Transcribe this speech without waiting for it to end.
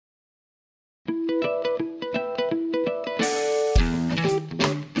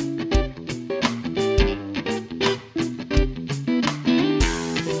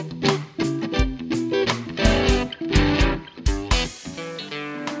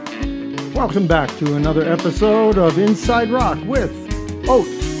Welcome back to another episode of Inside Rock with Oat,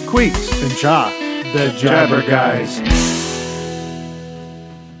 Queeks, and Cha, the Jabber Guys.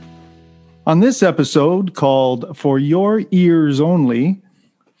 On this episode called For Your Ears Only,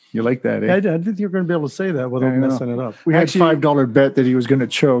 you like that, eh? I didn't think you were going to be able to say that without messing it up. We had $5 bet that he was going to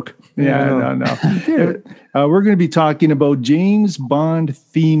choke. No. We're going to be talking about James Bond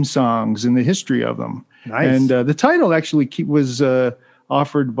theme songs and the history of them. Nice. And the title actually was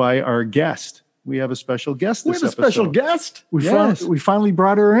offered by our guest. We have a special guest this episode. We have a special guest? We finally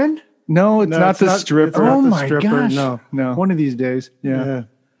brought her in? No, it's not the stripper. It's not Oh the my stripper. gosh. No. One of these days. Yeah,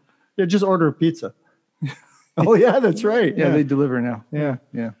 just order a pizza. Oh, yeah, that's right. Yeah, they deliver now.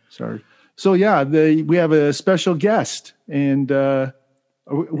 Yeah. Sorry. So, we have a special guest. And are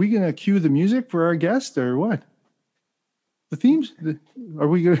we going to cue the music for our guest or what? The themes? Are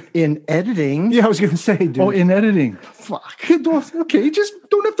we going to? In editing. Yeah, I was going to say, dude. Oh, in editing. fuck. Okay, just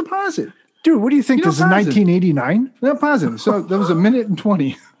don't have to pause it. Dude, what do you think? You This is don't pause it. 1989? Not pause it. So that was a minute and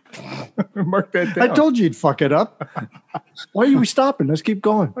 20. Mark that down. I told you you'd fuck it up. Why are we stopping? Let's keep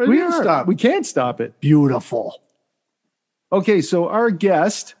going. We can't stop. We can't stop it. Beautiful. Okay, so our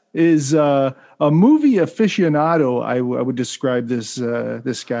guest is a movie aficionado. I would describe this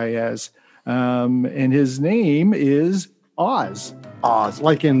guy as, and his name is Oz. Oz,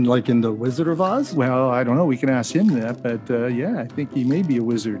 like in the Wizard of Oz? Well, I don't know. We can ask him that, but I think he may be a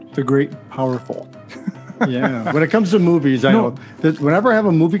wizard. The great powerful. Yeah. When it comes to movies, I know that whenever I have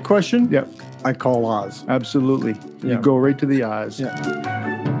a movie question, Yep, I call Oz. absolutely. Yeah. You go right to the Oz. Yeah.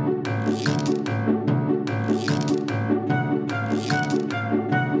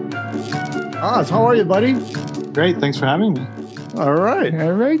 Oz, how are you, buddy? Great. Thanks for having me. All right.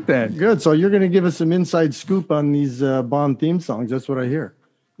 All right then. Good. So you're going to give us some inside scoop on these Bond theme songs. That's what I hear.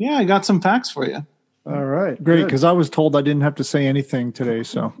 Yeah, I got some facts for you. All right. Great, Good. because I was told I didn't have to say anything today,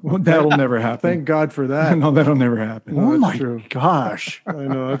 so. Well, that'll never happen. Thank God for that. No, that'll never happen. Oh, that's my true. gosh. I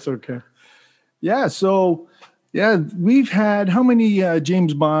know. That's okay. Yeah, so we've had how many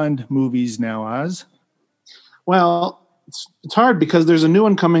James Bond movies now, Oz? Well, it's hard because there's a new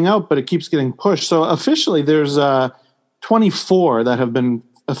one coming out, but it keeps getting pushed. So officially, there's 24 that have been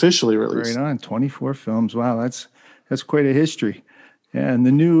officially released. Right on, 24 films. Wow, that's quite a history. Yeah, and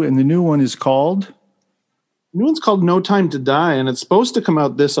the new one is called. The new one's called No Time to Die, and it's supposed to come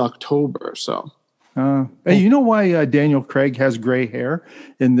out this October. So, Hey, you know why Daniel Craig has gray hair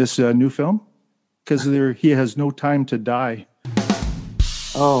in this new film? Because he has no time to die.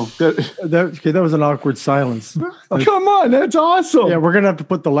 oh, good. That was an awkward silence. Come on, that's awesome. Yeah, we're going to have to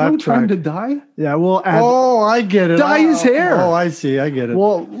put the laugh no track. time to die. Yeah, we'll add. Oh, I get it. Dye his hair. Oh, I see. I get it.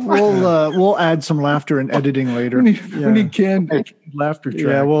 We'll add some laughter and editing later. We need canned laughter track.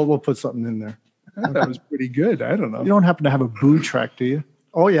 yeah, we'll put something in there. That was pretty good. I don't know. You don't happen to have a boo track, do you?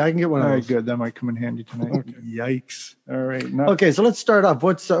 Oh, yeah, I can get one All of right, those. good. That might come in handy tonight. Yikes! All right. Okay, so let's start off.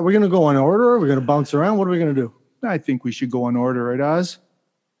 We're going to go in order? We're going to bounce around? What are we going to do? I think we should go in order, right, Oz?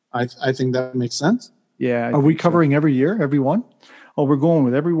 I think that makes sense. Yeah. I Are we think so. covering every year, every one? Oh, we're going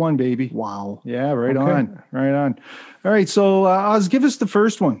with everyone, baby. Wow. Yeah, right Okay. on. Right on. All right, so Oz, give us the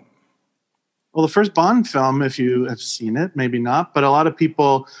first one. Well, the first Bond film, if you have seen it, maybe not, but a lot of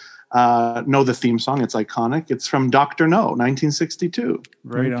people know the theme song. It's iconic. It's from Dr. No, 1962.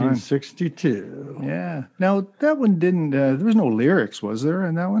 Right on. 1962. Yeah. Now, that one didn't, there was no lyrics, was there,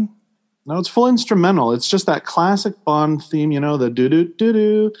 in that one? No, it's full instrumental. It's just that classic Bond theme, the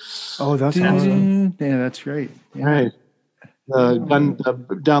doo-doo-doo-doo. Oh, that's awesome. Yeah, that's right. Yeah. Right. The gun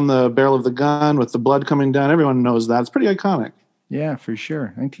down the barrel of the gun with the blood coming down. Everyone knows that. It's pretty iconic. Yeah, for sure.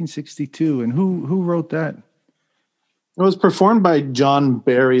 1962. And who wrote that? It was performed by John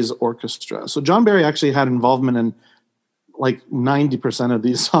Barry's orchestra. So John Barry actually had involvement in like 90% of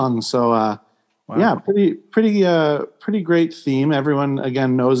these songs. So Wow. yeah, pretty great theme. Everyone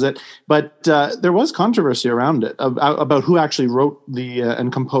again knows it, but there was controversy around it about who actually wrote the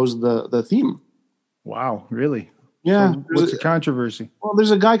and composed the theme. Wow, really? Yeah, So what's the controversy? well,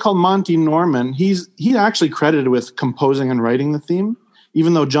 there's a guy called Monty Norman. He's actually credited with composing and writing the theme,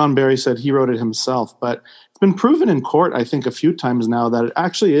 even though John Barry said he wrote it himself. But it's been proven in court, I think, a few times now that it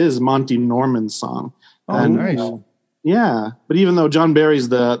actually is Monty Norman's song. Oh, nice. Yeah, but even though John Barry's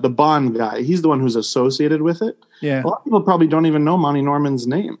the Bond guy, he's the one who's associated with it. Yeah. A lot of people probably don't even know Monty Norman's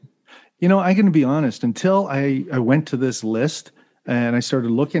name. You know, I'm going to be honest. Until I went to this list and I started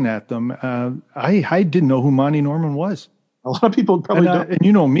looking at them, I didn't know who Monty Norman was. A lot of people probably don't. And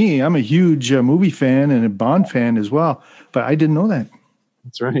you know me, I'm a huge movie fan and a Bond fan as well, but I didn't know that.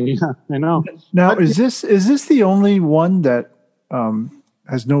 That's right. Yeah, I know. Now, is this the only one that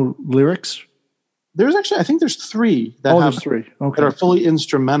has no lyrics? There's actually, I think there's 3 that There's 3. that Okay. are fully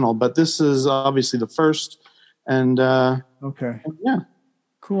instrumental, but this is obviously the first. And Okay. yeah,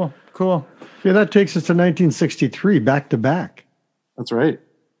 Cool. Cool. Yeah, that takes us to 1963, back to back, that's right.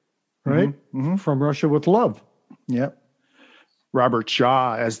 right? From Russia with Love. Yep. Robert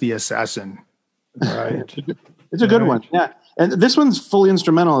Shaw as the assassin. Right. It's a good one. Yeah. And this one's fully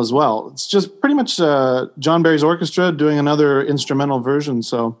instrumental as well. It's just pretty much John Barry's orchestra doing another instrumental version.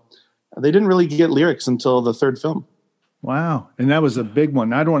 So they didn't really get lyrics until the 3rd film. Wow. And that was a big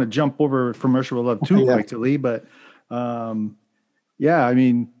one. I don't want to jump over From Russia with Love too Yeah. quickly, but yeah, I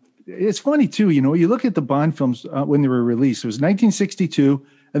mean, it's funny too. You know, you look at the Bond films when they were released, it was 1962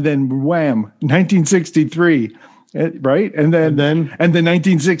 and then wham, 1963. Right. And then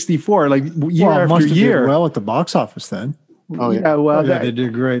 1964, like year Well, it must after have year. did well at the box office then. Oh, yeah. Yeah, well, Yeah, they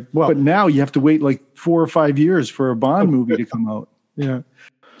did great. Well, but now you have to wait like 4 or 5 years for a Bond movie to come out. yeah.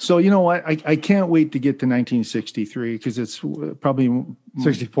 So, you know what? I can't wait to get to 1963 because it's probably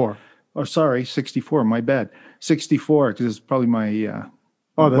 64. Oh, sorry, 64. My bad. 64 because it's probably my that's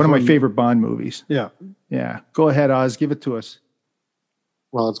one of my when- favorite Bond movies. Yeah. Yeah. Go ahead, Oz. Give it to us.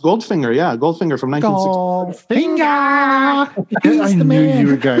 Well, it's Goldfinger. Yeah, Goldfinger from 1960. I knew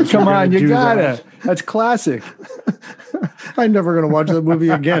you guys. Come were on, gonna you do gotta. that. That's classic. I'm never going to watch that movie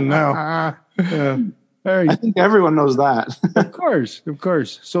again now. Yeah. All right. I think everyone knows that. Of course, of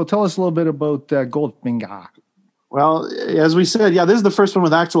course. So tell us a little bit about Goldfinger. Well, as we said, yeah, this is the first one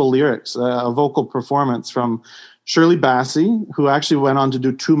with actual lyrics, a vocal performance from Shirley Bassey, who actually went on to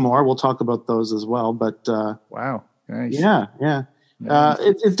do 2 more. We'll talk about those as well. But Wow. Nice. yeah.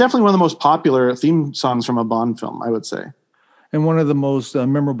 It's definitely one of the most popular theme songs from a Bond film, I would say. And one of the most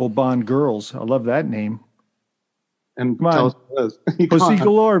memorable Bond girls. I love that name. And Come on. tell us what it is. Come Pussy on.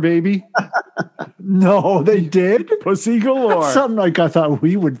 galore, baby. No, they did. Pussy galore. Something like I thought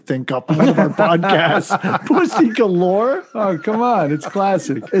we would think up on one of our podcasts. Pussy galore. Oh, come on. It's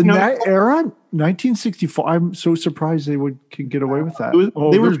classic. In No. that era, 1964. I'm so surprised they could get away with that. It was-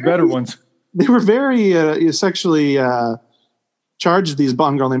 Oh, they were there's better very- ones. They were very sexually charged, these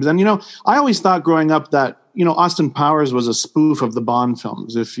Bond girl names. And, you know, I always thought growing up that, you know, Austin Powers was a spoof of the Bond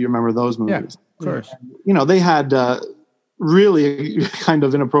films, if you remember those movies. Of course. You know, they had really kind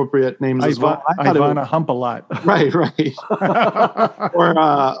of inappropriate names as well. I thought it Ivana Hump a lot. right. or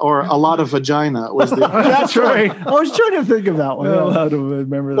a lot of vagina was the. That's right. I was trying to think of that one. Well, how to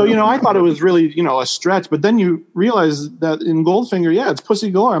remember that. So, you know, I thought it was really, you know, a stretch, but then you realize that in Goldfinger, yeah, it's pussy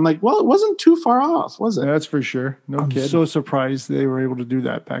galore. I'm like, well, it wasn't too far off, was it? That's for sure. No I'm kidding. so surprised they were able to do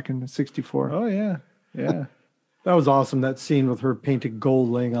that back in '64. Oh, yeah. Yeah. That was awesome. That scene with her painted gold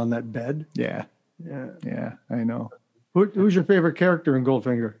laying on that bed. Yeah. Yeah. Yeah. I know. Who's your favorite character in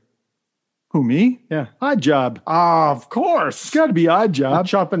Goldfinger? Who, me? Yeah. Odd Job. Of course. It's got to be Odd Job.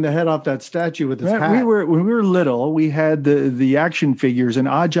 Chopping the head off that statue with his Right, hat. when we were little, we had the action figures, and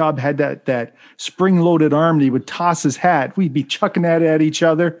Odd Job had that spring-loaded arm that he would toss his hat. We'd be chucking that at each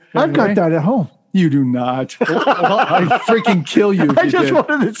other. I've got that at home. You do not. I'd freaking kill you if I you just did.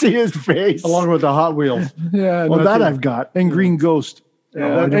 wanted to see his face. along with the Hot Wheels. Yeah, Well, that nothing. I've got. And Green Ghost.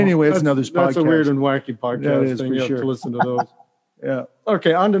 Yeah, But anyway, it's another podcast. That's a weird and wacky podcast. That is, thing. for You have sure. to listen to those. Yeah.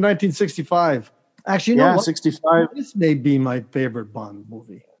 Okay, on to 1965. Actually, you know Yeah, what? 65. This may be my favorite Bond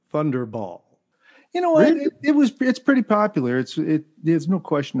movie, Thunderball. You know what? Really? It's pretty popular. There's no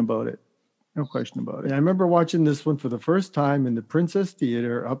question about it. No question about Yeah, it. I remember watching this one for the first time in the Princess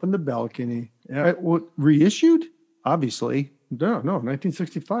Theater up in the balcony. Yeah, What, reissued? Obviously. no,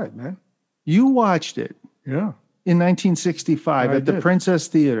 1965, man. You watched it Yeah. in 1965 I at the did. Princess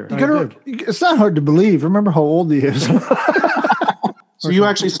Theater. I You gotta- it's not hard to believe. Remember how old he is. So you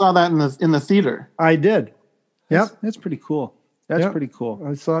actually saw that in the theater. I did. Yep. That's pretty cool. That's Yep. pretty cool.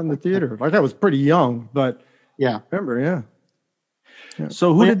 I saw it in the theater. Like I was pretty young, but Yeah. remember, yeah.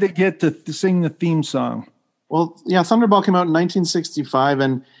 So who did they get to sing the theme song? Well, yeah, Thunderball came out in 1965,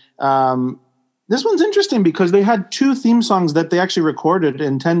 and this one's interesting because they had 2 theme songs that they actually recorded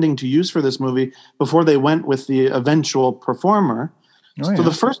intending to use for this movie before they went with the eventual performer. Oh, So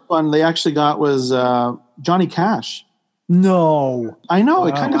the first one they actually got was Johnny Cash. No. I know,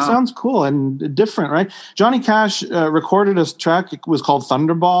 it kind of sounds cool and different, right? Johnny Cash recorded a track. It was called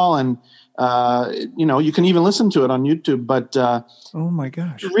Thunderball, and you know, you can even listen to it on YouTube. But Oh my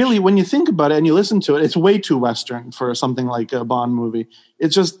gosh. really, when you think about it and you listen to it, it's way too Western for something like a Bond movie.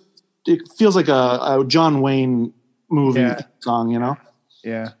 It feels like a John Wayne movie Yeah. song, you know?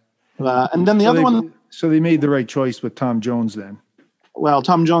 Yeah. And then the other one, So they made the right choice with Tom Jones then. well,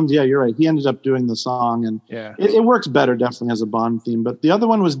 Tom Jones, yeah, you're right. He ended up doing the song, and Yeah. it works better definitely as a Bond theme. But the other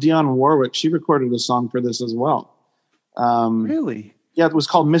one was Dionne Warwick. She recorded a song for this as well. Really? Yeah, it was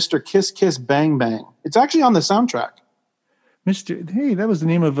called Mr. Kiss Kiss Bang Bang. It's actually on the soundtrack. Hey, that was the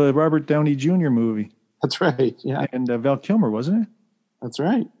name of a Robert Downey Jr. movie. That's right. Yeah, And Val Kilmer, wasn't it? that's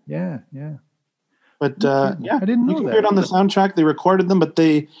right. Yeah. But yeah, I didn't know you can that. hear it on the soundtrack. They recorded them, but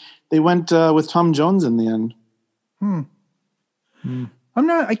they went with Tom Jones in the end.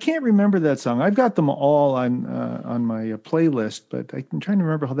 I can't remember that song. I've got them all on my playlist, but I'm trying to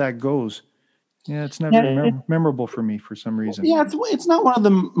remember how that goes. Yeah, it's never memorable for me for some reason. Yeah, it's not one of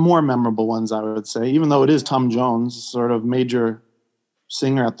the more memorable ones, I would say, even though it is Tom Jones, sort of major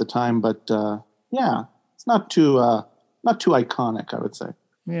singer at the time. But yeah, it's not too iconic, I would say.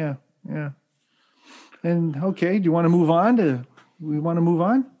 Yeah. And okay, do you want to move on? We want to move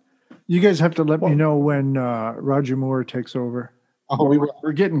on? You guys have to let me know when Roger Moore takes over. Oh,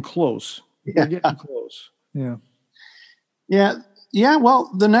 We're getting close. Yeah. We're getting close. Yeah. Yeah.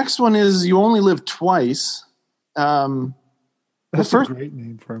 Well, the next one is You Only Live Twice. That's a great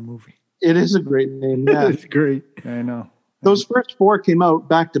name for a movie. It is a great name. Yeah. It's great. I know. Those first four came out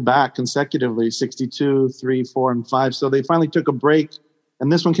back to back consecutively, 62, 3, 4, and 5. So they finally took a break,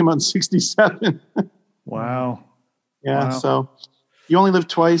 and this one came out in 67. Wow. Yeah. Wow. So You Only Live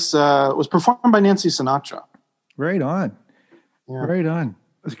Twice was performed by Nancy Sinatra. Right on. Yeah. Right on.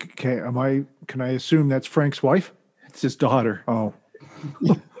 Okay. Can I assume that's Frank's wife? It's his daughter. Oh.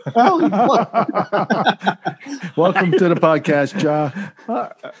 Well, Welcome to the podcast, Ja.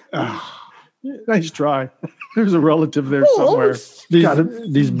 Nice try. There's a relative there somewhere.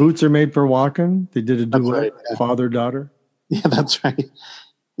 These boots are made for walking. They did a duet, right, yeah. father-daughter. yeah, that's right.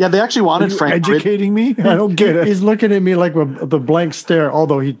 Yeah, they actually wanted Frank. Educating me? I don't get it. He's looking at me like with the blank stare,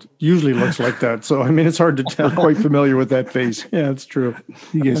 although he usually looks like that. So, I mean, it's hard to tell. I'm quite familiar with that face. Yeah, it's true.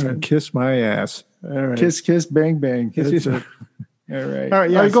 You guys can kiss my ass. All right. Kiss, kiss, bang, bang. That's That's it. it. All right. All right,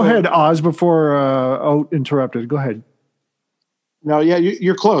 Yeah, go so- ahead, Oz, before Out interrupted. Go ahead. No, yeah,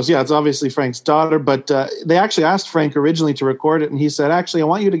 you're close. Yeah, it's obviously Frank's daughter, but they actually asked Frank originally to record it, and he said, "Actually, I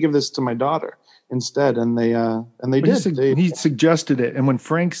want you to give this to my daughter instead." And they did. He suggested it, and when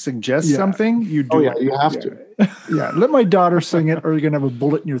Frank suggests Yeah. something, you do Oh yeah, it. you have to. Yeah, let my daughter sing it, or you're gonna have a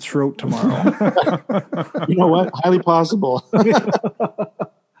bullet in your throat tomorrow. You know what? Highly possible.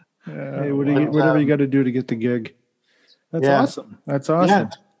 Hey, whatever you got to do to get the gig. That's Yeah. awesome. That's awesome.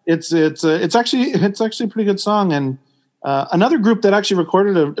 Yeah, it's actually a pretty good song. And another group that actually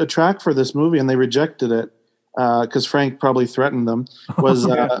recorded a track for this movie, and they rejected it because Frank probably threatened them. Was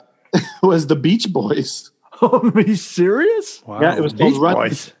was the Beach Boys? Oh, are you serious? Wow. Yeah, it was called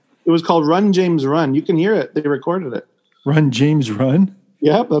Run. It was called Run James Run. You can hear it. They recorded it. Run, James, run.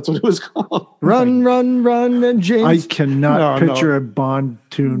 Yeah, that's what it was called. Run, and James. I cannot No, picture a Bond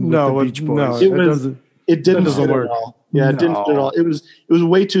tune with the Beach Boys. No, It it was- doesn't. It didn't doesn't fit work. at all. Yeah, it didn't fit at all. It was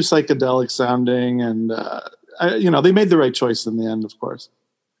way too psychedelic sounding, and they made the right choice in the end, of course.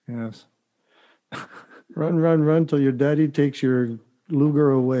 Yes. Run till your daddy takes your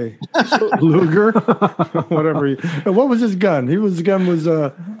Luger away. Luger? Whatever. What was his gun? His gun was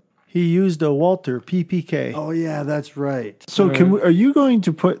He used a Walter PPK. Oh yeah, that's right. So are you going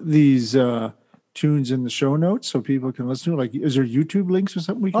to put these tunes in the show notes so people can listen to? Like, is there YouTube links or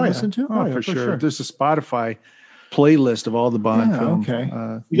something we can listen to? Oh, for sure. There's a Spotify playlist of all the Bond films. okay.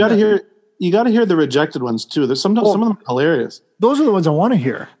 You got to hear. You got to hear the rejected ones too. There's some of them are hilarious. Those are the ones I want to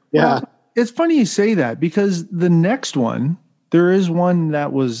hear. Yeah, It's funny you say that because the next one, there is one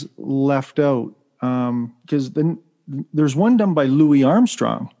that was left out because there's one done by Louis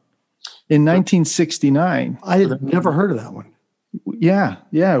Armstrong in 1969. I had never heard of that one. Yeah.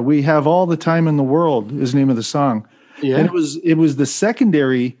 We have all the time in the world is the name of the song. yeah. And it was the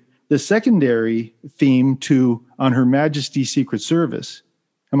secondary theme to On Her Majesty's Secret Service.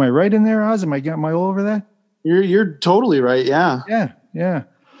 Am I right in there, Oz? Am I all over that? You're totally right. Yeah, Yeah.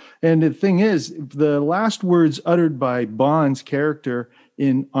 And the thing is, the last words uttered by Bond's character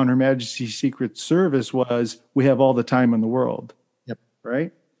in On Her Majesty's Secret Service was, "We have all the time in the world." Yep.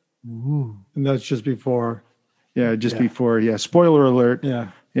 Right? And that's just before. Yeah, before. Yeah. Spoiler alert. Yeah.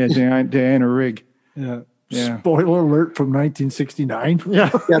 Yeah, Diana Rigg. Yeah. Yeah. Spoiler alert from 1969. Yeah.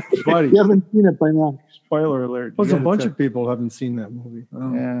 Buddy. you haven't seen it by now. Spoiler alert. Well, You a gotta bunch check. of people haven't seen that movie.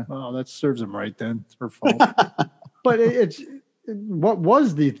 Yeah. Oh, that serves them right then. It's her fault. But what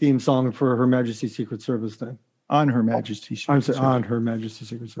was the theme song for Her Majesty's Secret Service then? On Her Majesty's Secret I'm sorry, Service. on Her Majesty's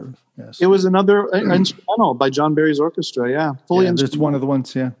Secret Service. Yes. It was another instrumental by John Barry's orchestra. Yeah, fully Yeah, that's instrumental. one of the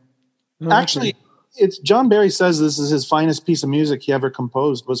ones. Yeah. Actually, it's John Barry says this is his finest piece of music he ever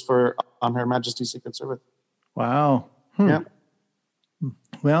composed was for On Her Majesty's Secret Service. Wow. Yeah.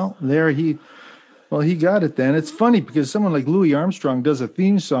 Well, there he Well, he got it then. It's funny because someone like Louis Armstrong does a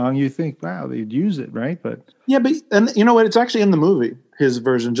theme song. You think, wow, they'd use it, right? But Yeah, but and you know what? It's actually in the movie, his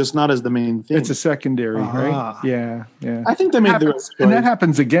version, just not as the main theme. it's a secondary, right? Yeah, yeah. I think they made the right choice. And that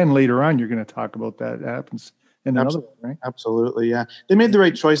happens again later on. You're going to talk about that. That happens in another one, right? Absolutely, yeah. They made the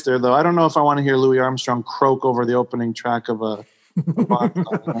right choice there, though. I don't know if I want to hear Louis Armstrong croak over the opening track of a Bond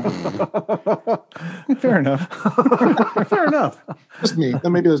song. Fair enough. Fair enough. Just me.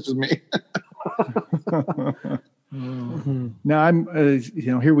 Then maybe that's just me. Now I'm,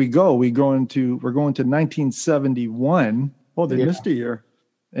 here we go. We're going to 1971. Oh, they missed a year.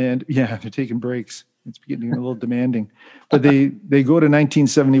 And yeah, they're taking breaks. It's getting a little demanding, but they go to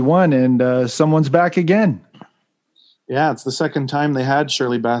 1971 and someone's back again. Yeah, it's the second time they had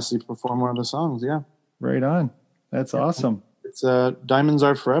Shirley Bassey perform one of the songs. Yeah, Right on. That's awesome. it's Diamonds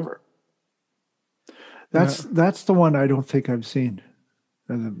Are Forever. That's the one I don't think I've seen.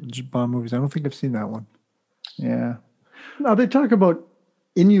 The Bond movies. I don't think I've seen that one. Yeah. Now they talk about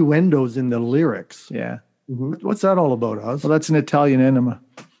innuendos in the lyrics. Yeah. What's that all about, Oz? Well, that's an Italian enema.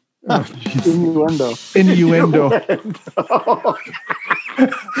 Innuendo. Innuendo.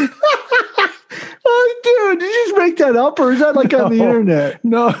 Oh, dude, did you just make that up, or is that like on the internet?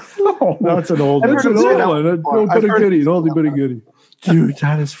 No. No, it's an old one. I've heard It's an it old one. before. An I've heard- oldie but a goodie. Dude,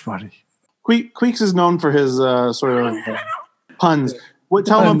 that is funny. Queeks is known for his sort of puns.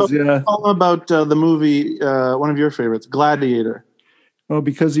 Tell him about the movie, one of your favorites, Gladiator. Oh,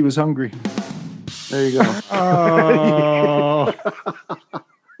 because he was hungry. There you go. Oh,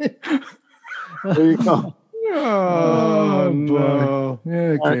 There you go. oh no. Yeah,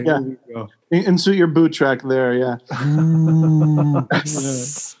 okay. All right, yeah. There you go. Insert your boot track there. Yeah. Yeah.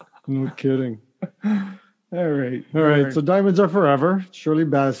 No kidding. All right. All right. So Diamonds Are Forever. Shirley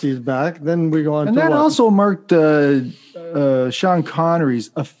Bassey's back. Then we go on And to that what? also marked Sean Connery's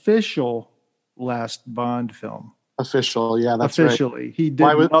official last Bond film. Official. Yeah, that's right. Officially. He did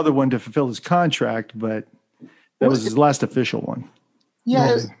Why would- another one to fulfill his contract, but that was his last official one.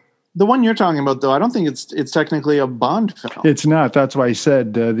 Yeah. The one you're talking about, though, I don't think it's technically a Bond film. It's not. That's why I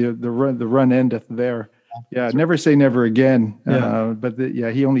said the run endeth there. Yeah, never say never again. Yeah. But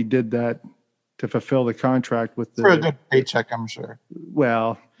he only did that to fulfill the contract with For a the. good paycheck, I'm sure.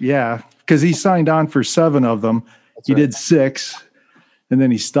 Well, yeah, because he signed on for 7 of them. He did 6, and then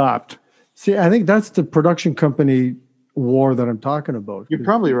he stopped. See, I think that's the production company war that I'm talking about. You're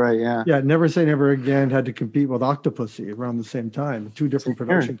probably right. Yeah. Yeah, Never Say Never Again had to compete with Octopussy around the same time. 2 different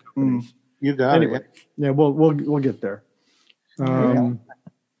production companies. You got Anyway, it. yeah, we'll get there.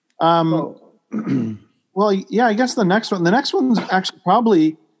 Well, yeah, I guess the next one. The next one's actually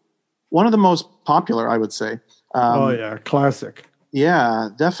probably one of the most popular, I would say. Oh yeah, classic. Yeah,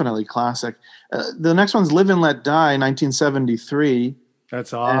 definitely classic. The next one's Live and Let Die, 1973.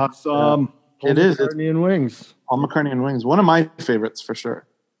 That's awesome. It is. It's McCartney and Wings. Paul McCartney and Wings. One of my favorites for sure.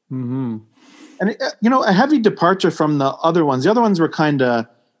 Mm-hmm. And, a heavy departure from the other ones. The other ones were kind of,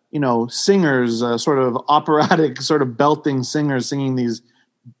 singers, sort of operatic, sort of belting singers singing these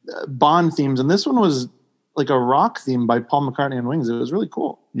Bond themes. And this one was like a rock theme by Paul McCartney and Wings. It was really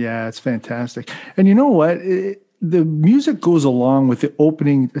cool. Yeah, it's fantastic. And you know what? The music goes along with the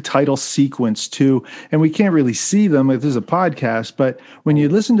opening title sequence too. And we can't really see them if there's a podcast, but when you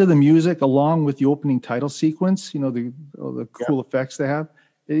listen to the music along with the opening title sequence, the cool effects they have,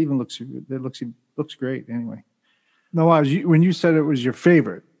 it looks great anyway. Now, when you said it was your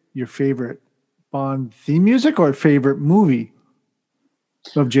favorite Bond theme music or favorite movie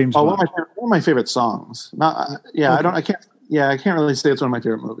of James Bond? One of my favorite songs. I can't really say it's one of my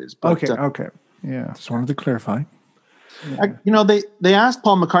favorite movies. But, Okay. Yeah. Just wanted to clarify. they asked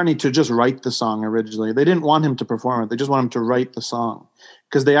Paul McCartney to just write the song originally. They didn't want him to perform it. They just wanted him to write the song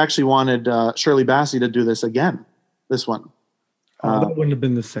because they actually wanted Shirley Bassey to do this again, this one. That wouldn't have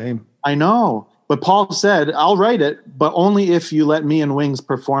been the same. I know. But Paul said, I'll write it, but only if you let me and Wings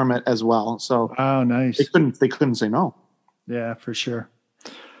perform it as well. So Oh, nice. they couldn't say no. Yeah, for sure.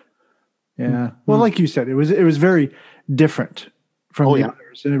 Yeah. Well, like you said, it was very different from the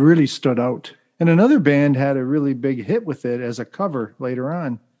others, and it really stood out. And another band had a really big hit with it as a cover later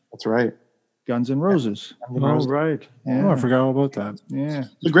on. That's right. Guns N' Roses. Oh, right. Yeah. Oh, I forgot all about that. Yeah.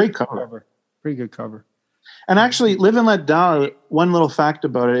 It's a great cover. Pretty good cover. And actually, Live and Let Die, one little fact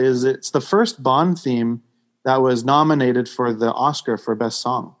about it is it's the first Bond theme that was nominated for the Oscar for Best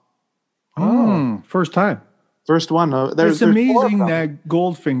Song. First time. First one. It's There's 4 of amazing them. that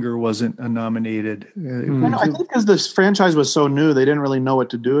Goldfinger wasn't nominated. I think because this franchise was so new, they didn't really know what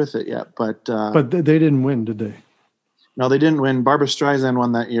to do with it yet. But But they didn't win, did they? no, they didn't win. Barbra Streisand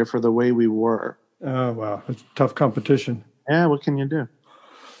won that year for The Way We Were. Oh, wow. It's tough competition. Yeah, what can you do?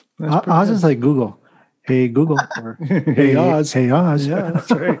 I was just like Google. Hey Google or Hey Oz. Hey Oz. Yeah,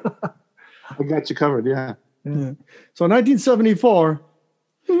 that's right. I got you covered. Yeah. Yeah. So 1974,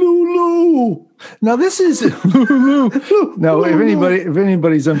 Lulu. Now this is Lulu. Now, if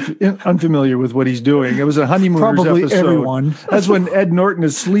anybody's unfamiliar with what he's doing, it was a Honeymooners Probably episode. everyone. That's when Ed Norton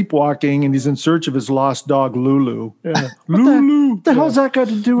is sleepwalking and he's in search of his lost dog Lulu. Yeah. Lulu. What the hell's that got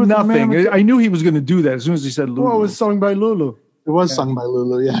to do with the man Nothing. with the- I knew he was going to do that as soon as he said Lulu. Well, it was sung by Lulu. It was sung by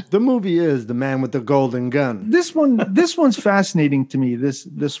Lulu. Yeah. The movie is The Man with the Golden Gun. This one's fascinating to me.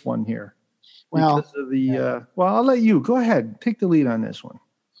 This one here. Well, Because of the well, I'll let you go ahead. Take the lead on this one.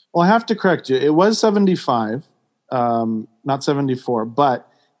 Well, I have to correct you. It was 75, not 74. But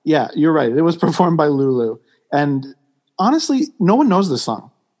yeah, you're right. It was performed by Lulu. And honestly, no one knows this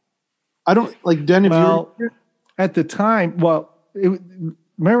song. I don't like Dan. If Well, at the time,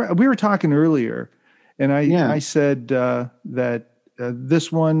 remember we were talking earlier, and I said that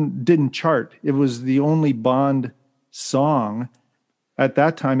this one didn't chart. It was the only Bond song at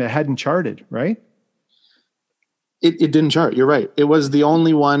that time that hadn't charted, right? it didn't chart. You're right. It was the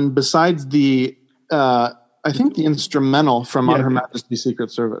only one besides the I think the instrumental from On Her Majesty's Secret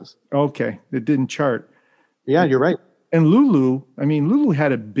Service. Okay, it didn't chart. Yeah, you're right. And Lulu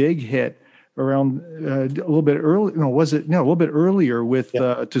had a big hit around a little bit early. No, was it? No, a little bit earlier with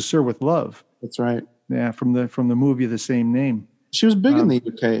 "To Sir with Love." That's right. Yeah, from the movie of the same name. She was big in the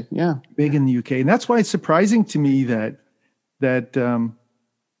UK. Yeah, big in the UK, and that's why it's surprising to me that it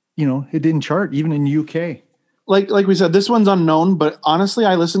didn't chart even in the UK. Like we said, this one's unknown, but honestly,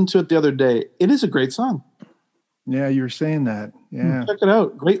 I listened to it the other day. It is a great song. Yeah, you were saying that. Yeah, check it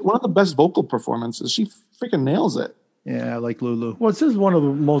out. Great, one of the best vocal performances. She freaking nails it. Yeah, I like Lulu. Well, this is one of the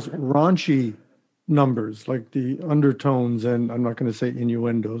most raunchy numbers, like the undertones, and I'm not going to say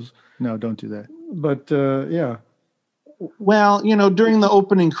innuendos. No, don't do that. But yeah. Well, during the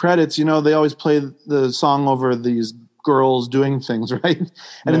opening credits, they always play the song over these girls doing things, right?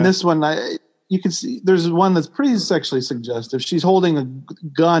 And in this one, you can see there's one that's pretty sexually suggestive. She's holding a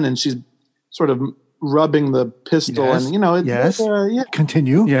gun and she's sort of rubbing the pistol, and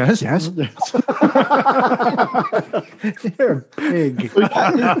Continue. Yes. Yes. You're a pig.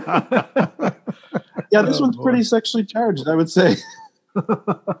 Yeah, this one's pretty sexually charged, I would say.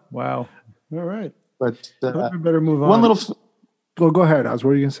 Wow. All right. But We better move on. one little. Go ahead, Oz. What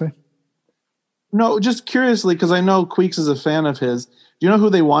were you going to say? No, just curiously, because I know Queeks is a fan of his. Do you know who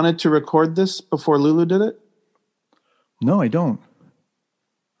they wanted to record this before Lulu did it? No, I don't.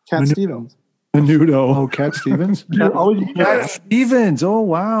 Cat Stevens. Menudo. Oh, Cat Stevens. Cat Stevens. Oh,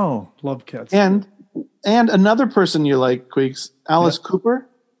 wow. Love cats. And another person you like, Queeks, Alice Cooper.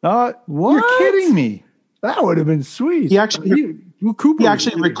 What? You're kidding me. That would have been sweet. He actually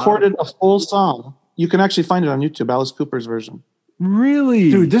recorded a full song. You can actually find it on YouTube, Alice Cooper's version. Really?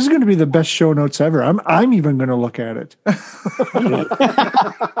 Dude, this is going to be the best show notes ever. I'm even going to look at it. I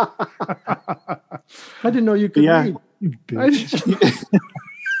didn't know you could read. You bitch.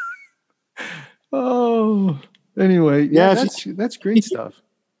 Oh, anyway, that's great stuff.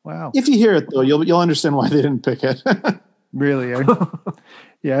 Wow. If you hear it though, you'll understand why they didn't pick it. Really?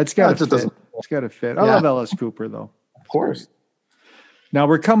 Yeah, it's got to fit. It's got to fit. I love Alice Cooper though. Of course. Now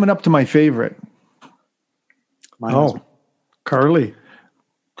we're coming up to my favorite. Carly.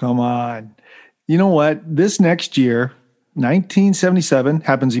 Come on. You know what? This next year, 1977,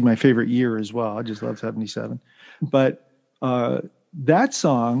 happens to be my favorite year as well. I just love 77. But that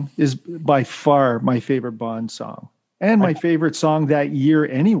song is by far my favorite Bond song. And my favorite song that year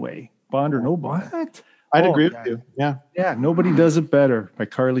anyway, Bond or no Bond. What? I'd agree with you. Yeah. Yeah, Nobody Does It Better by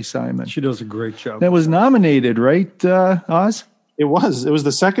Carly Simon. She does a great job. That was nominated, right, Oz? It was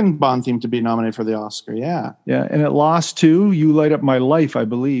the second Bond theme to be nominated for the Oscar. Yeah. Yeah, and it lost to You Light Up My Life, I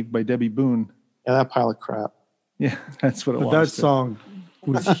believe, by Debbie Boone. Yeah, that pile of crap. Yeah, that's what it But lost that song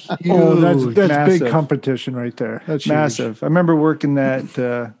was Oh, that's massive. big competition right there. That's massive. huge. I remember working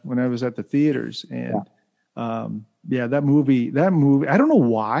that when I was at the theaters, and that movie. I don't know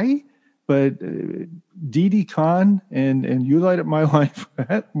why, but Dee Dee Khan and You Light Up My Life.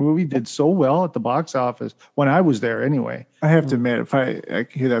 That movie did so well at the box office when I was there. Anyway, I have to admit, if I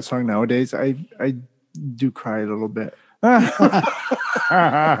hear that song nowadays, I do cry a little bit.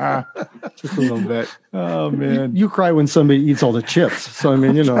 just Just a little bit. Oh man, you cry when somebody eats all the chips. So I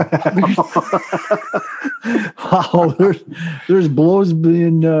mean, Wow, there's blows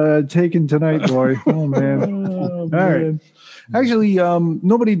being taken tonight, boy. Oh man. All right. Actually,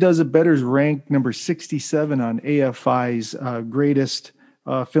 Nobody Does It Better is ranked number 67 on AFI's greatest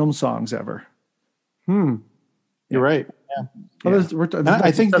film songs ever. You're right.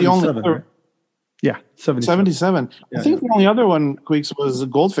 I think the only other, Yeah, 77. I think the only other one, Queeks, was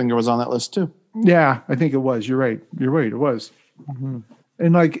Goldfinger was on that list too. Yeah, I think it was. You're right. It was.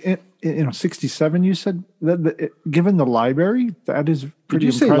 And like, 67, you said given the library, that is pretty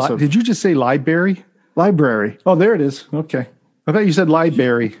impressive. Did you just say library? Library. Oh, there it is. Okay. I thought you said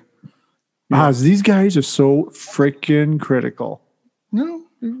library. These guys are so freaking critical. No,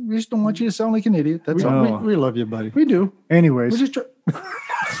 we just don't want you to sound like an idiot. That's all. We love you, buddy. We do. Anyways, We're just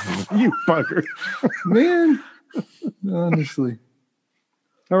you bugger. Man. Honestly.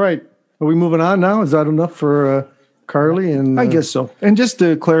 All right. Are we moving on now? Is that enough for Carly? And I guess so. And just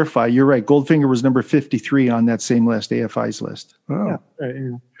to clarify, you're right. Goldfinger was number 53 on that same list, AFI's list. Oh,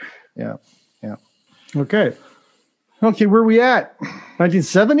 Yeah. okay. Okay, where are we at?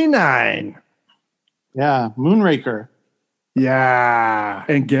 1979. Yeah, Moonraker. yeah.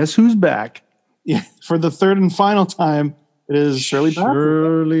 And guess who's back? Yeah, for the third and final time, it is Shirley Bassey.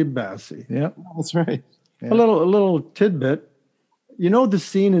 Shirley Bassey. Yep. That's right. Yeah. A little tidbit. You know the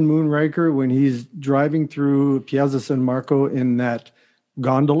scene in Moonraker when he's driving through Piazza San Marco in that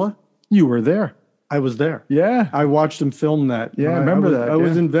gondola? You were there. I was there. Yeah. I watched him film that. Yeah, I remember that, I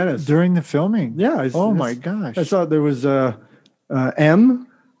was yeah. in Venice. During the filming. Yeah. Oh my gosh. I saw there was M.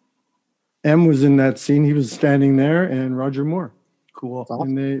 M was in that scene. He was standing there, and Roger Moore. Cool.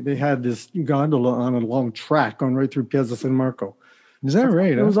 And they had this gondola on a long track going right through Piazza San Marco. Is that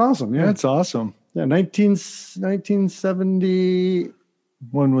right? It was awesome. Yeah. That's awesome. Yeah. 1970.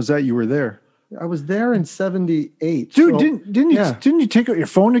 When was that you were there? I was there in 78. Dude, So- didn't you take out your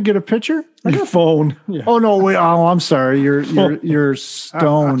phone to get a picture? Your phone. Yeah. Oh no, wait. Oh, I'm sorry. You're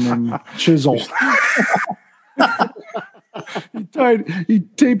stone and chisel. He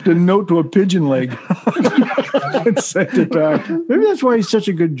taped a note to a pigeon leg and sent it back. Maybe that's why he's such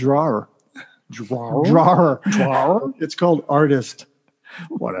a good drawer. Drawer. It's called Artist.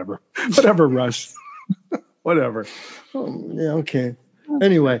 Whatever. Whatever, Russ. Whatever. Yeah, okay.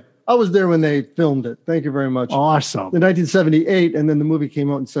 Anyway, I was there when they filmed it. Thank you very much. Awesome. In 1978, and then the movie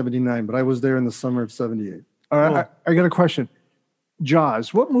came out in 79, but I was there in the summer of 78. All right, I got a question.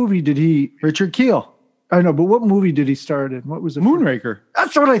 Jaws. What movie did he? Richard Keel. I know, but what movie did he star in? What was it? Moonraker.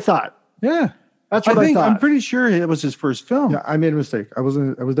 That's what I thought. Yeah. That's what I thought. I'm pretty sure it was his first film. Yeah, I made a mistake. I was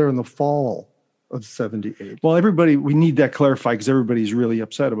there in the fall of 78. Well, we need that clarified because everybody's really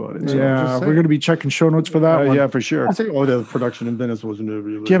upset about it. So Yeah, just say we're it. going to be checking show notes for that one. Yeah, for sure. I say, the production in Venice wasn't there. Do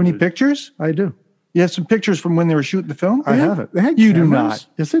you have any pictures? I do. You have some pictures from when they were shooting the film? I have it. They had You do cameras. not.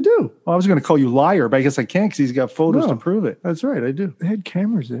 Yes, I do. Well, I was going to call you liar, but I guess I can't because he's got photos No. to prove it. That's right. I do. They had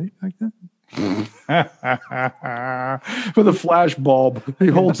cameras, back then. With a flash bulb. He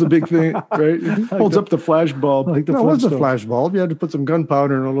holds the big thing, right? He holds up the flash bulb. Like the No, it wasn't a Flintstones. flash bulb. You had to put some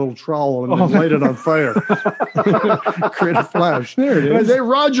gunpowder in a little trowel and then light it on fire. Create a flash. There it And I is. say,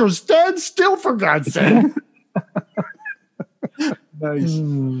 Roger, stand still for God's sake. Nice.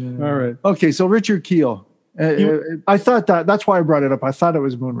 All right. Okay, so Richard Keel. I thought that's why I brought it up. I thought it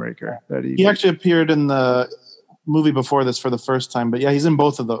was Moonraker. That He actually appeared in the movie before this for the first time, but yeah, he's in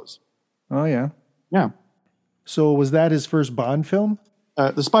both of those. Oh, yeah. Yeah. So was that his first Bond film?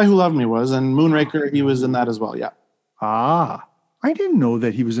 The Spy Who Loved Me was, and Moonraker, he was in that as well. Yeah. I didn't know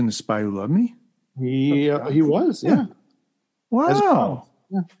that he was in The Spy Who Loved Me. He was, yeah. Wow.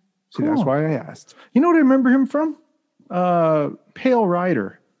 See, that's why I asked. You know what I remember him from? Pale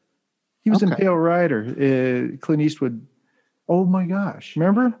Rider. He was in Okay. Pale Rider. Clint Eastwood. Oh my gosh.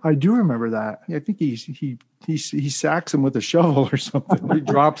 Remember? I do remember that. Yeah, I think he sacks him with a shovel or something. He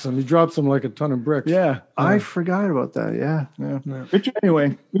drops him. He drops him like a ton of bricks. Yeah. I forgot about that. Yeah. Richard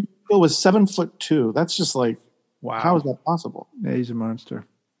Anyway. Keel was 7'2". That's just like, Wow. how is that possible? Yeah, he's a monster.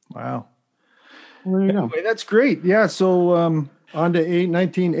 Wow. Well, there you go. Anyway, that's great. Yeah. So On to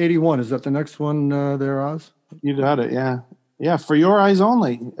 1981. Is that the next one there, Oz? You got it. Yeah. Yeah. For Your Eyes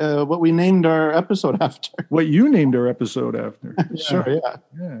Only, what we named our episode after. what you named our episode after. Sure. Yeah.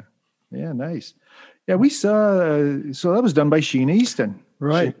 Yeah. Yeah. Nice. Yeah. We saw. So that was done by Sheena Easton.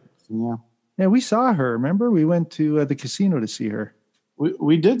 Right. Yeah. Yeah. We saw her. Remember, we went to the casino to see her.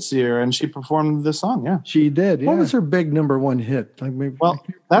 We did see her, and she performed this song. Yeah. She did. Yeah. What was her big number one hit? Like maybe, Well,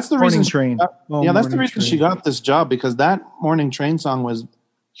 that's the Morning reason. Train. That's the Morning reason she Train. got this job, because that Morning Train song was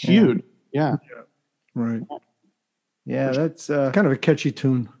huge. Yeah, right. Yeah. That's. Kind of a catchy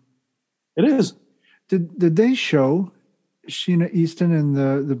tune. it is. Did they show Sheena Easton in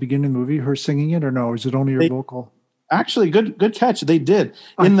the beginning of the movie, her singing it, or no? Is it only her They- vocal? Actually, good catch. They did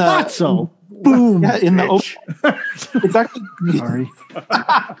I thought so. Boom. Yeah, in the bitch. It's actually Sorry.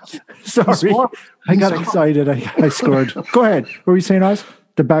 Sorry. I got excited. I scored. Go ahead. What were you saying, Oz?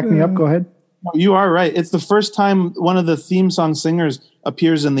 To back me up, go ahead. You are right. It's the first time one of the theme song singers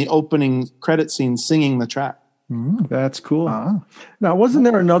appears in the opening credit scene singing the track. That's cool. Now, wasn't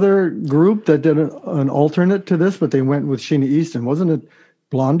there another group that did an alternate to this, but they went with Sheena Easton? Wasn't it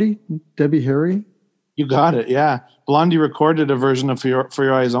Blondie, Debbie Harry? You got it. Yeah, Blondie recorded a version of For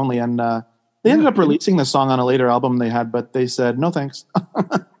Your Eyes Only, and they ended up releasing the song on a later album they had, but they said no thanks.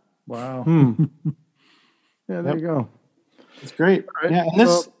 Wow. Yeah, there you go. It's great. Right. Yeah, and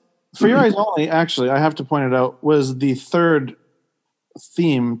this For Your Eyes Only, actually, I have to point it out, was the third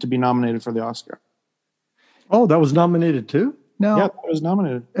theme to be nominated for the Oscar. Oh, that was nominated too? Now, Yeah, it was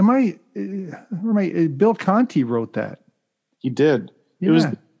nominated. Bill Conti wrote that. He did. Yeah.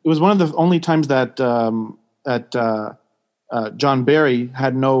 It was one of the only times that John Barry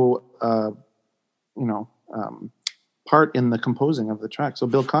had no part in the composing of the track. So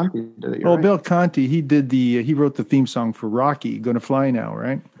Bill Conti did it. Bill Conti, he wrote the theme song for Rocky, Gonna Fly Now,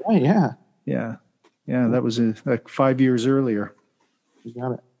 right? Oh, yeah. Yeah. Yeah, that was like 5 years earlier. You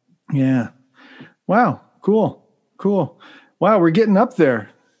got it. Yeah. Wow. Cool. Wow, we're getting up there.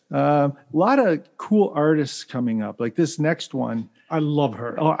 A lot of cool artists coming up. Like this next one. I love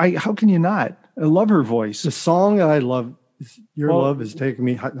her. Oh, how can you not? I love her voice. The song I love, Your Love is taking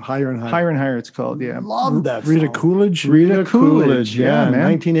me higher and higher. Higher and Higher, it's called. Yeah. Love that Rita song. Coolidge. Rita Coolidge. Yeah, man.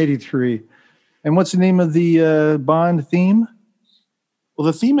 1983. And what's the name of the Bond theme? Well,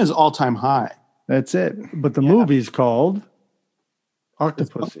 the theme is All Time High. That's it. But the movie's called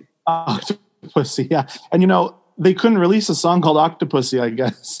Octopussy. Octopussy, yeah. And they couldn't release a song called Octopussy, I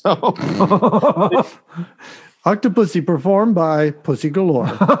guess. So Octopussy performed by Pussy Galore.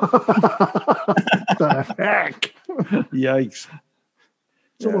 The heck? Yikes.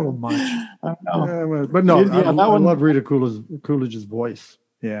 It's a little much. I don't know. But no, Yeah, I that one- love Rita Coolidge's voice.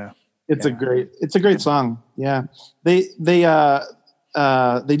 Yeah. It's a great song. Yeah. They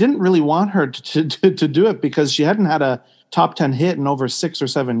didn't really want her to do it because she hadn't had a top 10 hit in over 6 or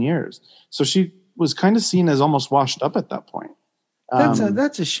 7 years. So she was kind of seen as almost washed up at that point.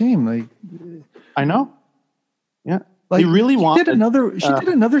 That's a shame. Like, I know. Yeah. like They really she wanted. did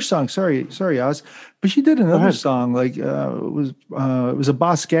another song. Sorry, Oz, but she did another ahead. song. Like it was a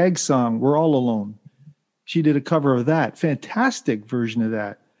Boss Gag song. We're All Alone. She did a cover of that. Fantastic version of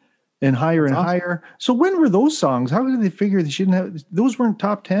that. And Higher and awesome. Higher. So when were those songs? How did they figure they shouldn't have? Those weren't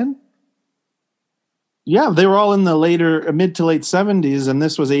top 10. Yeah, they were all in the mid to late 70s, and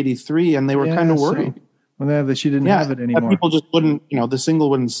this was 83, and they were kind of worried. That she didn't have it that anymore. people just wouldn't, the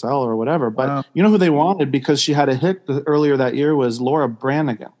single wouldn't sell or whatever. But Wow. you know who they wanted because she had a hit earlier that year was Laura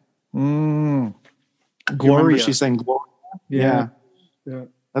Branigan. Mm. Do you remember Gloria. she sang Gloria? Yeah. Yeah.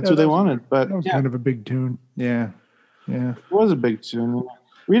 That's who they wanted. But That was yeah, kind of a big tune. Yeah. it was a big tune.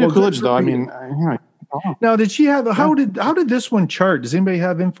 Rita Well, Coolidge, good though, for I Rita. mean, Now, did she have? How did this one chart? Does anybody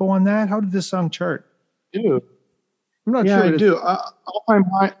have info on that? How did this song chart? do. I'm not Yeah, sure. I do.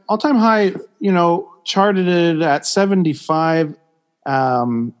 All time high. Charted it at 75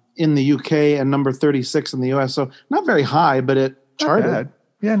 in the UK and number 36 in the US. So not very high, but it Not charted. bad.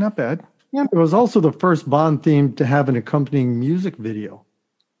 Yeah, not bad. It was also the first Bond theme to have an accompanying music video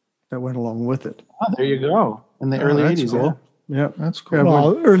that went along with it. Oh, there you go. In the early that's 80s. cool. Yeah. That's cool. Yeah,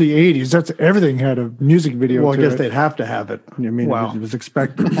 Well, early 80s. That's everything had a music video. Well, I to guess it. they'd have to have it. I mean, Wow. it was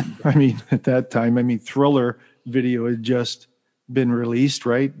expected. I mean, at that time, Thriller video had just been released,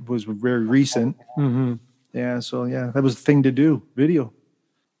 right? It was very recent. Mm-hmm. Yeah, so yeah, that was the thing to do. Video.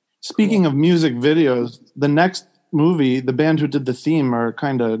 Speaking of music videos, the next movie, the band who did the theme are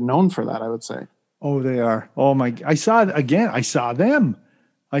kind of known for that, I would say. Oh, they are. Oh my! I saw them.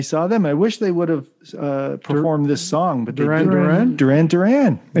 I wish they would have performed this song, but Duran they didn't.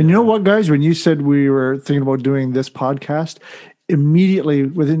 Duran. And you know what, guys? When you said we were thinking about doing this podcast, immediately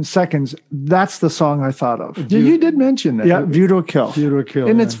within seconds, that's the song I thought of. Yeah, you did mention that. Yeah, View to a Kill. Theodore Kill.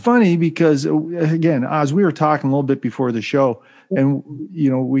 And it's funny because, again, Oz, we were talking a little bit before the show, and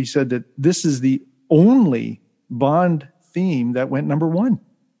we said that this is the only Bond theme that went number one,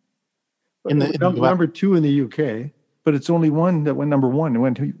 number 2 in the UK, but it's only one that went number one. It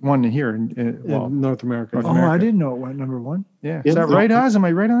went one here in North America. North Oh, America. I didn't know it went number 1. Yeah, Yeah, is that right, Oz? Am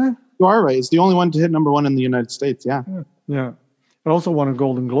I right on that? You are right. It's the only one to hit number 1 in the United States. Yeah. Yeah. It also won a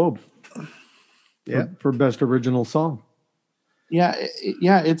Golden Globe. Yeah. For best original song. Yeah.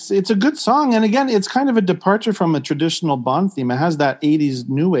 It's a good song. And again, it's kind of a departure from a traditional Bond theme. It has that 80s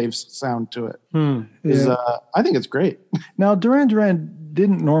new wave sound to it. I think it's great. Now, Duran Duran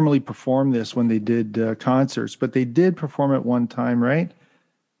didn't normally perform this when they did concerts, but they did perform it one time, right?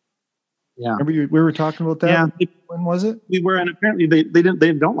 Yeah. Remember we were talking about that? Yeah. When was it? We were, and apparently they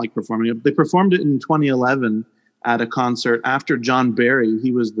don't like performing it. They performed it in 2011 at a concert after John Barry.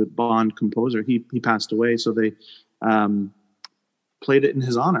 He was the Bond composer. He passed away, so they played it in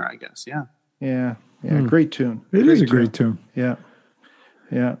his honor, I guess. Yeah. Yeah. Yeah, great tune. It is a great tune. Yeah.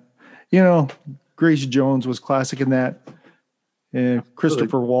 Yeah. You know, Grace Jones was classic in that. And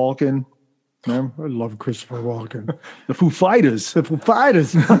Christopher Walken. Remember? I love Christopher Walken. The Foo Fighters. The Foo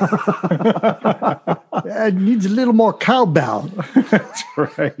Fighters. It needs a little more cowbell. That's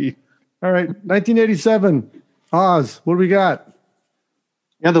right. All right, 1987. Oz, what do we got?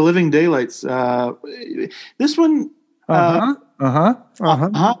 Yeah, The Living Daylights. This one. Uh-huh.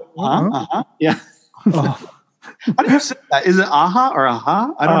 Yeah. How do you say that? Is it aha or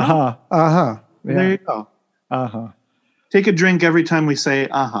aha? I don't know. Uh-huh. Uh-huh. There you go. Uh-huh. Take a drink every time we say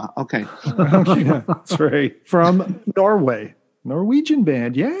aha. Okay. Yeah, that's right. From Norway. Norwegian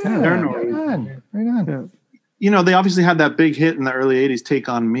band. Yeah. they're Right Norwegian. on. Right on. Yeah. You know, they obviously had that big hit in the early 80s, Take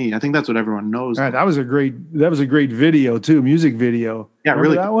On Me. I think that's what everyone knows. All right, that was a great video too, music video. Yeah, Remember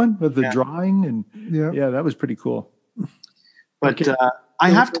really that one with the Yeah. drawing and Yeah. that was pretty cool. But I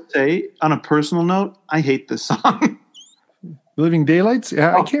have to say, on a personal note, I hate this song. Living Daylights?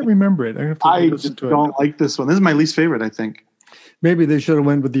 Yeah, I can't remember it. I listen just don't like this one. This is my least favorite, I think. Maybe they should have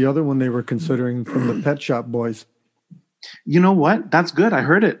went with the other one they were considering from the Pet Shop Boys. You know what? That's good. I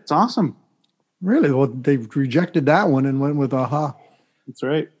heard it. It's awesome. Really? Well, they rejected that one and went with Aha. That's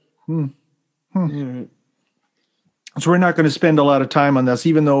right. So we're not going to spend a lot of time on this,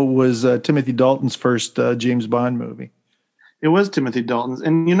 even though it was Timothy Dalton's first James Bond movie. It was Timothy Dalton's.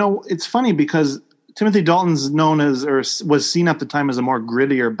 And, you know, it's funny because Timothy Dalton's known as, or was seen at the time as a more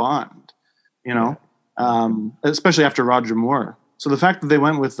grittier Bond, you know, especially after Roger Moore. So the fact that they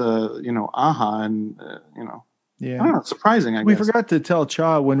went with, Aha and, I don't know, it's surprising, I We guess. forgot to tell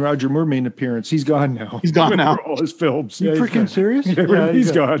Cha when Roger Moore made an appearance. He's gone now. He's gone now. For all his films. You freaking serious? Yeah,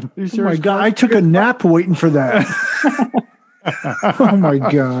 he's gone. You Oh serious? my God. I took a nap waiting for that. Oh my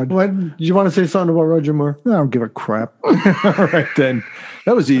God. What? Did you want to say something about Roger Moore? I don't give a crap. All right, then.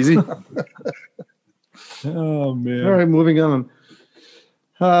 That was easy. Oh, man. All right, moving on.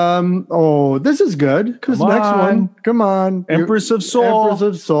 This is good. This Come next on. one. Come on. Empress of Soul. Empress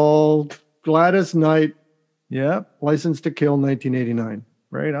of Soul. Gladys Knight. Yep. License to Kill, 1989.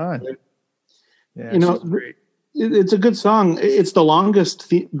 Right on. Yeah, You know, she's great. It's a good song. It's the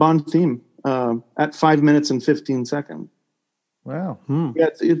longest Bond theme at 5 minutes and 15 seconds. Wow. Yeah,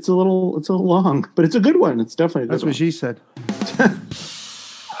 it's a little long, but it's a good one. It's definitely a good That's one. what she said.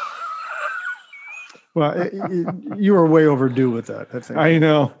 Well, you were way overdue with that, I think. I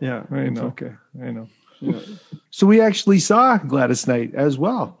know. Yeah, I it's know. okay. I know. So we actually saw Gladys Knight as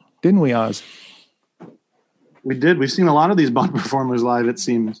well, didn't we, Oz? We did. We've seen a lot of these Bond performers live, it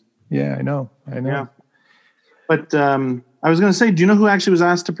seems. Yeah, I know. Yeah. But I was going to say, do you know who actually was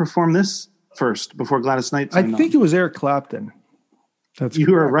asked to perform this first before Gladys Knight? I think it was Eric Clapton. That's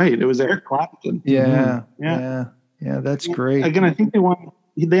you were right. It was Eric Clapton. Yeah. Yeah. Yeah, that's great. Again, I think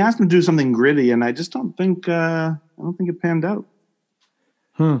they asked him to do something gritty, and I just don't think it panned out.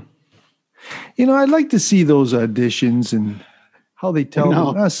 You know, I'd like to see those auditions and how they tell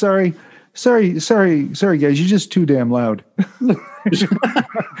No. them. Oh, sorry, guys. You're just too damn loud. You're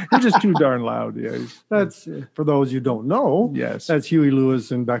just too darn loud. Yeah. That's for those you don't know. Yes. That's Huey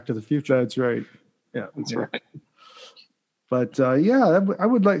Lewis in Back to the Future. That's right. Yeah, That's right. But I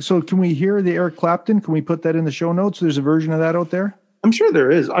would like. So, can we hear the Eric Clapton? Can we put that in the show notes? There's a version of that out there. I'm sure there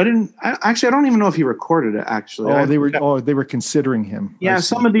is. I don't even know if he recorded it, actually. They were considering him. Yeah, I see.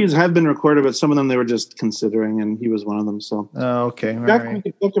 some of these have been recorded, but some of them they were just considering, and he was one of them. So, Oh, okay. All Jack, right. we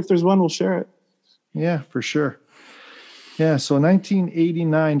could look if there's one, we'll share it. Yeah, for sure. Yeah, so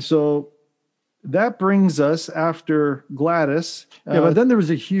 1989. So that brings us after Gladys. but then there was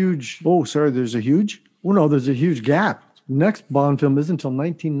a huge. There's a huge. Well, no, there's a huge gap. Next Bond film isn't until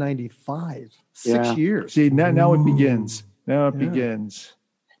 1995. 6 Yeah. years. See, now it begins. Now it begins.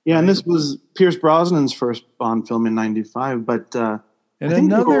 Yeah, and this was Pierce Brosnan's first Bond film in '95, but And I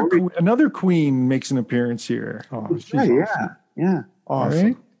think another queen makes an appearance here. Oh, she's yeah. All awesome.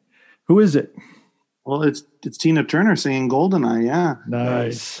 right. Who is it? Well, it's Tina Turner singing "Goldeneye." Yeah,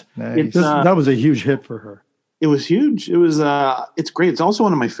 Nice. It's, That was a huge hit for her. it was huge. It was. It's great. It's also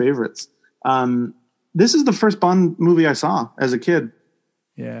one of my favorites. This is the first Bond movie I saw as a kid.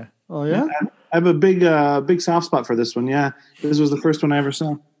 Yeah. Oh yeah. I have a big soft spot for this one. Yeah, this was the first one I ever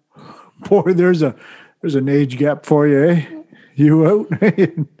saw. Boy, there's an age gap for you, eh? You out?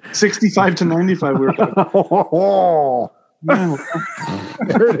 65 to 95. We were talking. Oh, Yeah,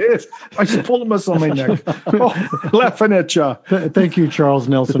 There it is. I just pulled a muscle on my neck. Laughing at you. Thank you, Charles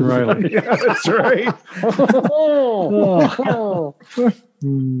Nelson Riley. Yeah, that's right.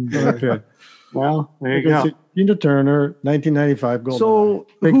 Okay. well, there you go. Tina Turner, 1995 Golden. So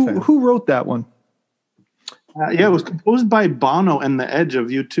Big fan. who wrote that one? Yeah, it was composed by Bono and The Edge of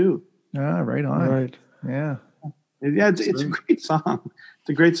U2. Right on. Right. Yeah. Yeah, it's a great song. It's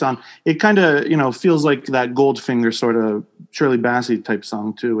a great song. It kind of, feels like that Goldfinger sort of Shirley Bassey type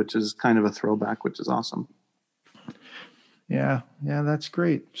song too, which is kind of a throwback, which is awesome. Yeah. Yeah, that's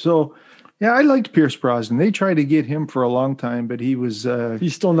great. So, yeah, I liked Pierce Brosnan. They tried to get him for a long time, but he was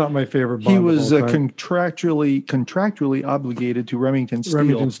He's still not my favorite Bond. he of was all time. contractually obligated to Remington Steele.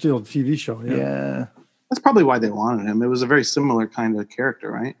 Remington Steele TV show. Yeah. Yeah. That's probably why they wanted him. It was a very similar kind of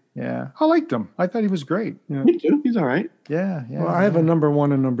character, right? Yeah. I liked him. I thought he was great. Me too. He's all right. Yeah. Yeah. Well, I have a number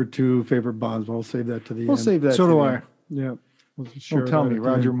 1 and number 2 favorite Bonds, but I'll save that to the We'll end. save that So to do the I. end. Yeah. We'll Don't share tell that me, at the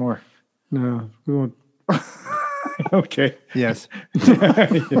Roger end. Moore. No, we won't. Okay. Yes.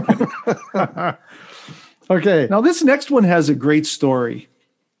 Okay. Now, this next one has a great story.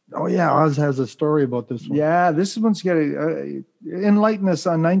 Oh yeah, Oz has a story about this one. Yeah, this one's going to enlighten us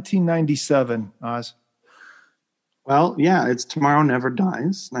on 1997, Oz. Well, yeah, it's Tomorrow Never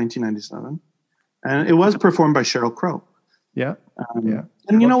Dies, 1997, and it was performed by Sheryl Crow. Yeah. Yeah.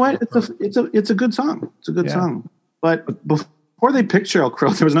 And you know what? It's a good song. It's a good song. But before they picked Sheryl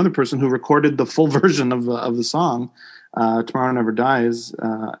Crow, there was another person who recorded the full version of the song, Tomorrow Never Dies.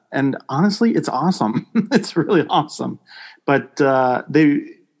 And honestly, it's awesome. It's really awesome. But they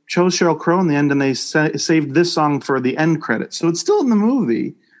chose Sheryl Crow in the end, and they saved this song for the end credits. So it's still in the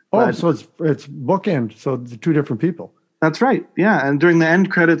movie. Oh, so it's bookend. So the 2 different people. That's right. Yeah. And during the end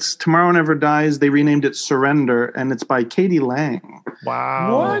credits, Tomorrow Never Dies, they renamed it Surrender, and it's by Katie Lang.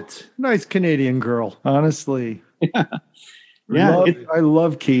 Wow. What? Nice Canadian girl. Honestly. Yeah. I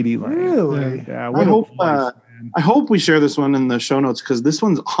love Katie Lang. Really? Yeah. I What a hope voice, man. I hope we share this one in the show notes because this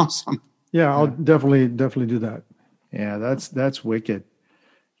one's awesome. Yeah, I'll definitely do that. Yeah, that's wicked.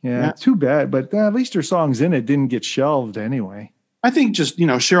 Yeah, too bad, but at least her songs in it didn't get shelved anyway. I think just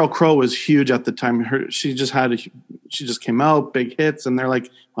Sheryl Crow was huge at the time. She just came out, big hits, and they're like,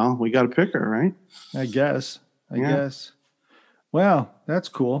 well, we got to pick her, right? I guess. Wow, that's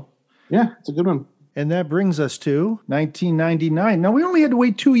cool. Yeah, it's a good one. And that brings us to 1999. Now we only had to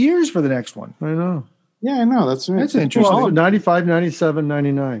wait 2 years for the next one. I know. Yeah, I know. That's right. That's interesting. Well, 95, 97,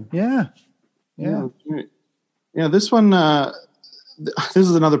 99. Yeah. Yeah, that's right. Yeah, this one. This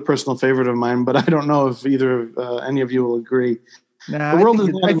is another personal favorite of mine, but I don't know if either any of you will agree. Nah, The world I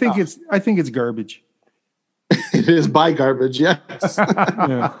is think it's garbage. It is by Garbage. Yes.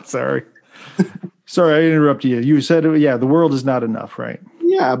 Yeah, sorry. Sorry, I interrupted you. You said, the world is not enough, right?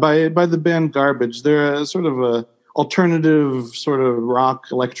 Yeah, by the band Garbage. They're a sort of a alternative sort of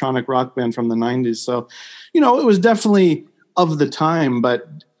electronic rock band from the 90s. So, it was definitely of the time, but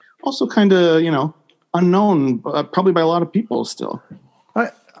also kind of, unknown, probably by a lot of people still.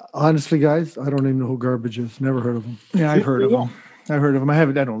 Honestly, guys, I don't even know who Garbage is. Never heard of them. Yeah, I've heard of them. I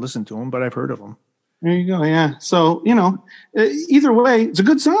don't listen to them, but I've heard of them. There you go. Yeah. So, either way, it's a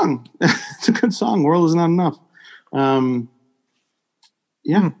good song. It's a good song. World is not enough. Awesome.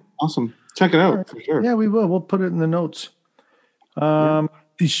 Check it out for sure. Yeah, we will. We'll put it in the notes.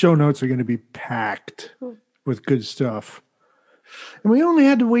 These show notes are going to be packed with good stuff. And we only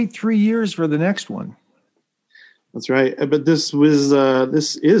had to wait 3 years for the next one. That's right. But this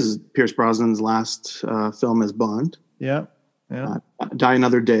is Pierce Brosnan's last film as Bond. Yeah. Yeah. Die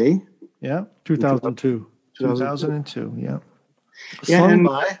Another Day. Yeah. 2002. 2002. Yeah. Yeah, Sung and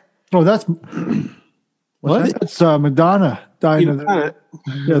by. Oh, that's What's that? That's Madonna. Dying you of got it.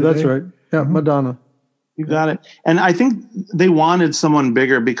 Yeah, that's right. Yeah, Madonna. You got it. And I think they wanted someone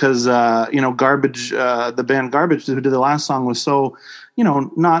bigger because, Garbage, the band Garbage, who did the last song, was so,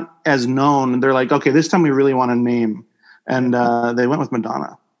 not as known. They're like, okay, this time we really want a name. And they went with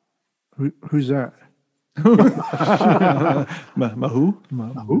Madonna. Who's that? Who?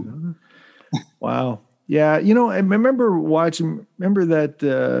 Wow. Yeah. I remember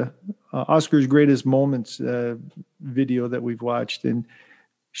that Oscar's Greatest Moments video that we've watched, and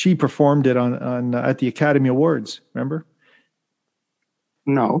she performed it on at the Academy Awards. Remember?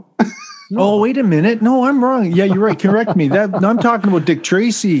 No. Oh, wait a minute. No, I'm wrong. Yeah, you're right. Correct me. I'm talking about Dick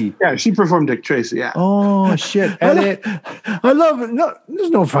Tracy. Yeah, she performed Dick Tracy. Yeah. Oh shit! Edit. I love it. No, there's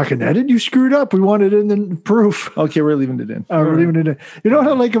no fucking edit. You screwed up. We wanted it in the proof. Okay, we're leaving it in. We're leaving it in. You know what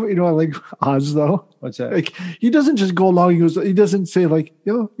I like? I like Oz though. What's that? Like he doesn't just go along. He doesn't say like,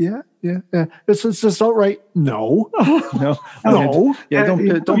 yeah. It's just outright no. No. No. Yeah,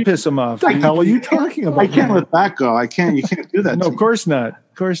 don't piss him off. What the hell are you talking about? I can't let that go. I can't. You can't do that. No, to of me. course not.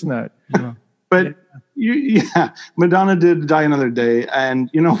 Of course not. But Madonna did Die Another Day, and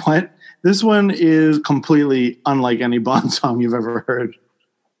you know what? This one is completely unlike any Bond song you've ever heard.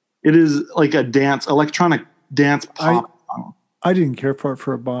 It is like a electronic dance pop song. I didn't care for it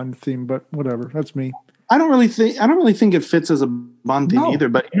for a Bond theme, but whatever. That's me. I don't really think it fits as a Bond theme either.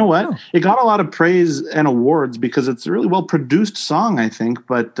 But you know what? No. It got a lot of praise and awards because it's a really well produced song, I think.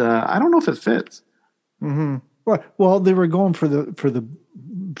 But I don't know if it fits. Mm-hmm. Well, they were going for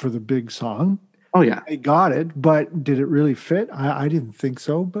the big song. Oh yeah, They got it, but did it really fit? I didn't think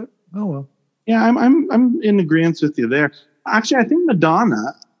so, but oh well. yeah. I'm in agreement with you there. Actually, I think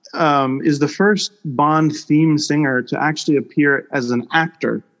Madonna is the first Bond theme singer to actually appear as an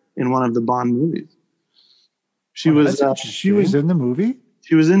actor in one of the Bond movies. She was in the movie.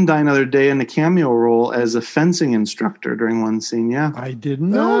 She was in Die Another Day in a cameo role as a fencing instructor during one scene. Yeah, I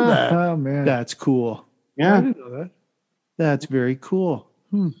didn't know that. Oh man, That's cool. I yeah. didn't know that. That's very cool.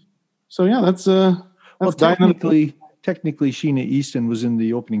 So yeah, that's Well, Die Another Day. technically, Sheena Easton was in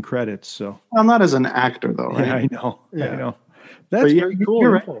the opening credits. So Well, not as an actor though, right? yeah, I know. Yeah. I know. That's But yeah, very cool.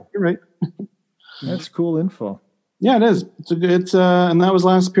 you're right. info. You're right. That's cool info. Yeah, it is. And that was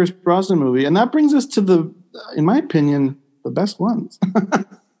last Pierce Brosnan movie, and that brings us to in my opinion, the best ones.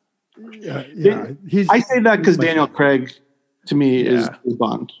 Yeah. I say that because Daniel Craig, to me, is Yeah.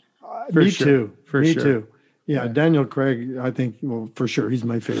 Bond. For Me sure. too. For Me sure. too. Yeah, Daniel Craig, I think, well, for sure, he's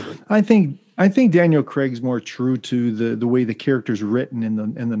my favorite. I think Daniel Craig's more true to the way the character's written in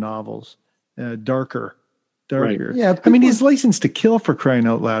the novels, darker. Right. Yeah, I mean, he's licensed to kill, for crying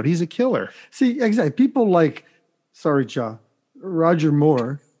out loud. He's a killer. See, exactly. People like, sorry, Cha, Roger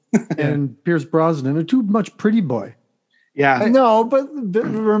Moore and Pierce Brosnan are too much pretty boy. Yeah, No, but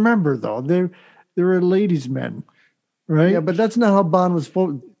remember though, they were ladies' men, right? Yeah, but that's not how Bond was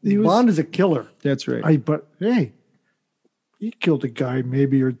supposed. Bond is a killer. That's right. But hey, he killed a guy,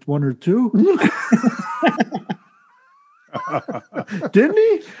 maybe or one or two, didn't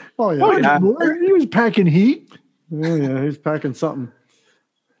he? Oh yeah, Oh, yeah. Moore, he was packing heat. yeah, he's packing something.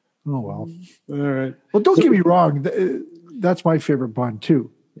 Oh well. All right. Well, don't get me wrong. That's my favorite Bond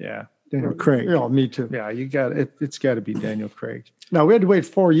too, Yeah. Daniel Craig. Yeah, me too. Yeah, you got it. It's got to be Daniel Craig. Now we had to wait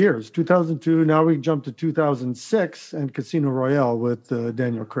 4 years, 2002. Now we jumped to 2006 and Casino Royale with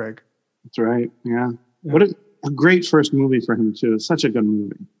Daniel Craig. that's right. Yeah. What a great first movie for him too. It's such a good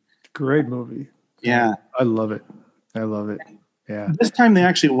movie. Great movie. Yeah. I love it. I love it. Yeah. This time they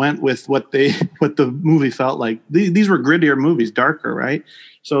actually went with what the movie felt like. These were grittier movies, darker, right?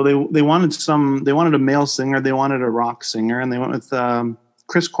 So they wanted a male singer, they wanted a rock singer, and they went with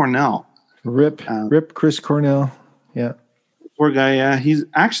Chris Cornell. Rip Chris Cornell. Yeah. Poor guy. Yeah, he's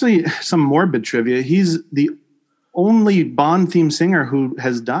actually some morbid trivia. He's the only Bond theme singer who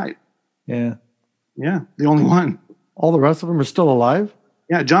has died. Yeah. Yeah, the only one. All the rest of them are still alive.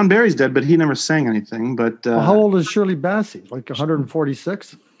 Yeah, John Barry's dead, but he never sang anything. But Well, how old is Shirley Bassey? Like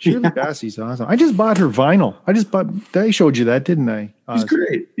 146? Shirley Bassey's awesome. I just bought her vinyl. I showed you that, didn't I? she's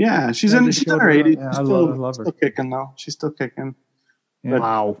great. Yeah, she's I in just her showed her 80s. that. Yeah, I She's love her. Still kicking though. She's still kicking. Yeah. But-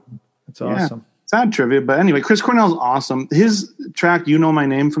 Wow. That's Yeah. awesome. Sad trivia, but anyway, Chris Cornell's awesome. His track, "You Know My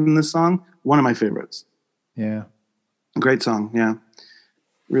Name" from this song, one of my favorites. Yeah. Great song. Yeah,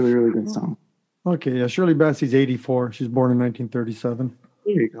 really, really good song. Okay, yeah. Shirley Bassey's 84. She's born in 1937.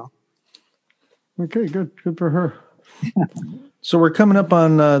 There you go. Okay, good. Good for her. So we're coming up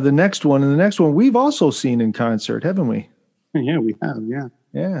on the next one, and the next one we've also seen in concert, haven't we? Yeah, we have. Yeah.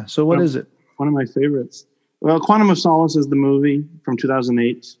 Yeah. So what is it? One of my favorites. Well, Quantum of Solace is the movie from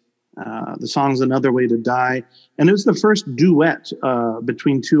 2008. The song's Another Way to Die. And it was the first duet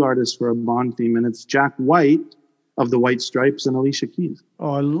between two artists for a Bond theme. And it's Jack White of the White Stripes and Alicia Keys.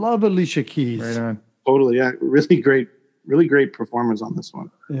 Oh, I love Alicia Keys. Right on. Totally. Yeah. Really great performers on this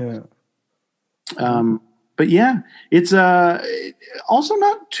one. Yeah. But yeah, it's also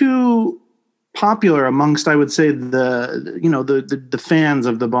not too popular amongst, I would say, the fans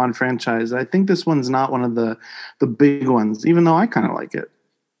of the Bond franchise. I think this one's not one of the big ones, even though I kind of like it.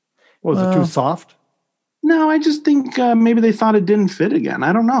 Was it too soft? No, I just think maybe they thought it didn't fit again.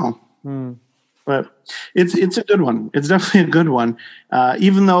 I don't know. But it's a good one. It's definitely a good one,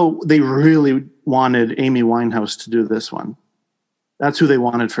 even though they really wanted Amy Winehouse to do this one. That's who they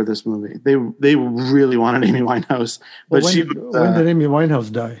wanted for this movie. They really wanted Amy Winehouse. But when did Amy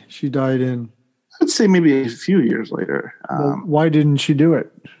Winehouse die? She died in... I'd say maybe a few years later. Why didn't she do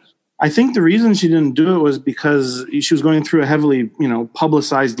it? I think the reason she didn't do it was because she was going through a heavily,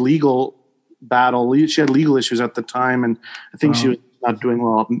 publicized legal battle. She had legal issues at the time, and I think she was not doing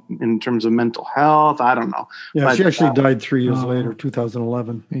well in terms of mental health. I don't know. Yeah, But, she actually died 3 years later,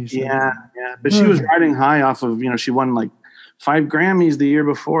 2011. Yeah. But she was riding high off of, she won like 5 Grammys the year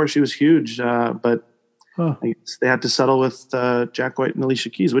before. She was huge, but I guess they had to settle with Jack White and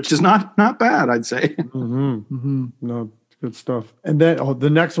Alicia Keys, which is not bad, I'd say. No, good stuff. And then, the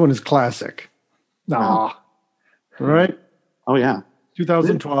next one is classic. Right? Oh yeah,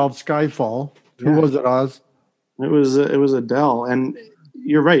 2012, Skyfall. Who was it, Oz? It was Adele, and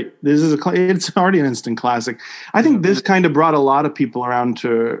you're right. It's already an instant classic. I think this kind of brought a lot of people around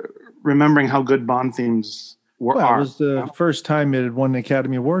to remembering how good Bond themes were. Well, it was the first time it had won the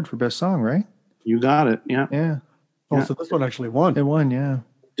Academy Award for Best Song, right? You got it. Yeah. Yeah. Oh, so this one actually won. It won, yeah.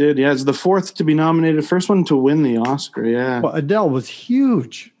 Did, yeah. It's the fourth to be nominated, first one to win the Oscar, yeah. Well, Adele was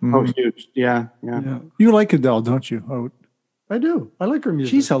huge. Oh, huge. Yeah. You like Adele, don't you? Oh, I do. I like her music.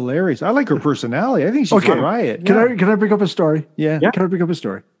 She's hilarious. I like her personality. I think she's Okay. a riot. Can I bring up a story? Yeah. Can I bring up a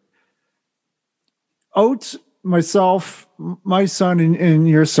story? Oates, myself, my son, and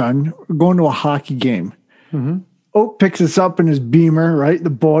your son are going to a hockey game. Mm-hmm. Oat picks us up in his Beamer, right? The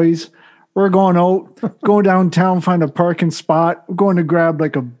boys. We're going out, going downtown, find a parking spot. We're going to grab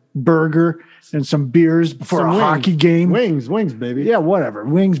like a burger and some beers before Some a wings. hockey game. Wings, baby. Yeah, whatever.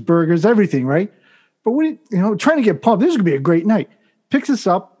 Wings, burgers, everything, right? But we, trying to get pumped. This is gonna be a great night. Picks us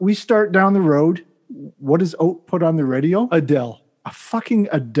up. We start down the road. What does Oat put on the radio? Adele. A fucking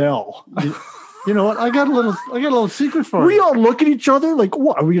Adele. You know what? I got a little secret for We you. all look at each other like,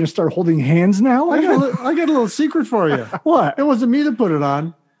 what? Are we gonna start holding hands now? I got a little secret for you. What? It wasn't me that put it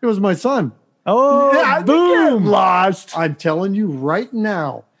on. It was my son. Oh, Yeah, boom. get lost. I'm telling you right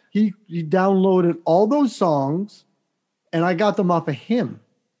now. He downloaded all those songs, and I got them off of him.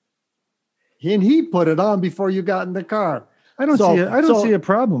 And he put it on before you got in the car. I don't see a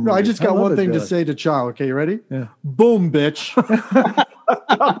problem. No, with I it. just got love one thing to Adele. say to Chow. Okay, you ready? Yeah. Boom, bitch.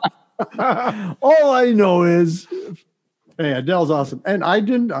 All I know is Hey, Adele's awesome. And I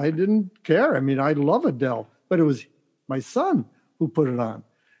didn't care. I mean, I love Adele, but it was my son who put it on,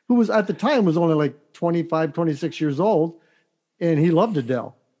 who was at the time was only like 25, 26 years old, and he loved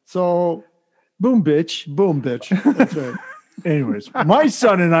Adele. So Boom, bitch. boom, bitch. That's right. anyways, my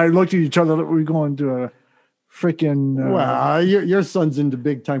son and I looked at each other like we were going to a freaking Well, your son's into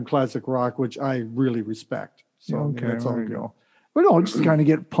big time classic rock, which I really respect. So I mean, okay, that's all there you good. go. But no, just kind of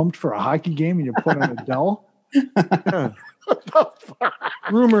get pumped for a hockey game and you put on Adele.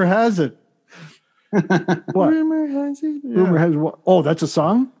 Rumor has it. What? Rumor has it. Rumor has what? Oh, that's a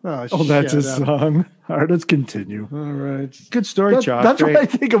song? Oh, that's a shut up. song. All right, let's continue. All right. Good story, That- Chuck. that's Great. what I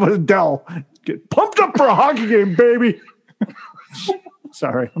think about Adele. Get pumped up for a hockey game, baby.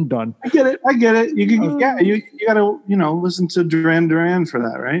 Sorry, I'm done. I get it. You gotta, listen to Duran Duran for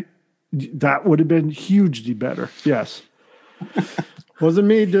that, right? That would have been hugely better. Yes. Wasn't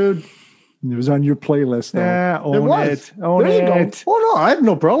me, dude. It was on your playlist, though. Yeah, It own was. it. Own There you go. it. Oh no, I have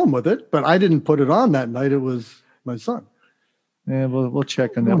no problem with it, but I didn't put it on that night. It was my son. Yeah, we'll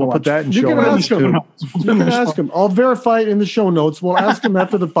check on that. I'm We'll gonna put that in You show can notes ask him. too. You can ask him. I'll verify it in the show notes. We'll ask him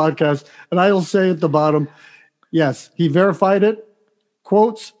after the podcast, and I'll say at the bottom, yes, he verified it.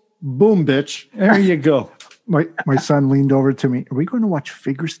 Quotes, boom, bitch. There you go. My son leaned over to me. Are we going to watch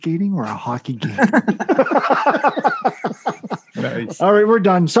figure skating or a hockey game? Nice. All right, we're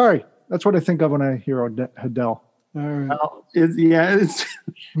done. Sorry. That's what I think of when I hear Adele. All right. Well, it's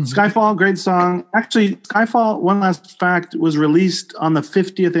Skyfall, great song. Actually, Skyfall, one last fact, was released on the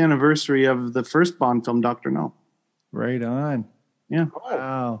 50th anniversary of the first Bond film, Dr. No. Right on. Yeah.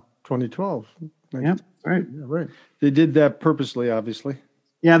 Wow. 2012. Yeah, right. Yeah, right. They did that purposely, obviously.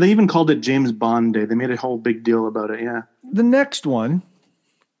 Yeah, they even called it James Bond Day. They made a whole big deal about it. Yeah, The next one,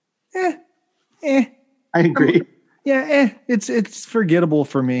 I agree. it's forgettable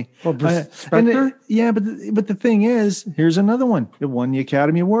for me. Well, And yeah, but the thing is, here's another one. It won the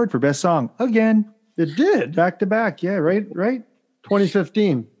Academy Award for Best Song again, It did. back to back. Yeah, right.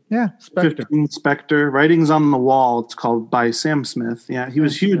 2015. Yeah, Spectre. 15 Spectre, Writings on the Wall. It's called by Sam Smith. Yeah, he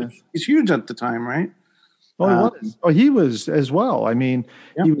was huge. He's huge at the time, right? Oh, he was. Oh, he was as well. I mean,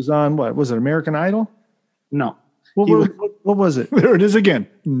 Yeah. he was on what was it? American Idol? No. What, He what was it? There it is again.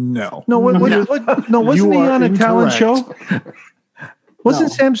 No. No, wasn't You he are on a talent incorrect. show? Wasn't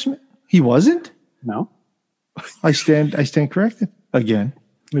No. Sam Smith? He wasn't. No. I stand corrected again.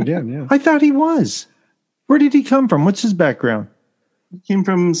 Again, yeah. I thought he was. Where did he come from? What's his background? He came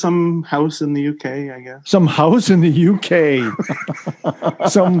from some house in the UK, I guess. Some house in the UK.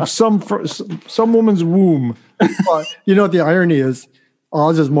 some woman's womb. But you know what the irony is?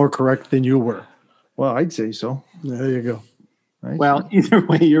 Oz is more correct than you were. Well, I'd say so. There you go. Right? Well, either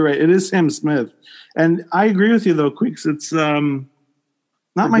way, you're right. It is Sam Smith, and I agree with you though, Queeks. It's not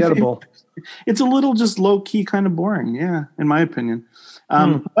my favorite. Forgettable. It's a little just low key, kind of boring. Yeah, in my opinion.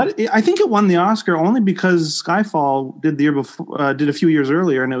 But I think it won the Oscar only because Skyfall did the year before, did a few years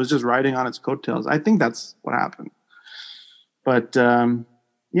earlier, and it was just riding on its coattails. I think that's what happened. But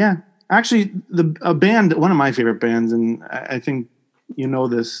yeah, actually, a band, one of my favorite bands, and I think you know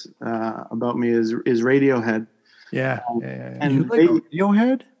this about me is Radiohead. Yeah. And You like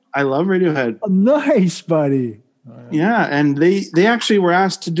Radiohead? I love Radiohead. Nice, buddy. Yeah, and they actually were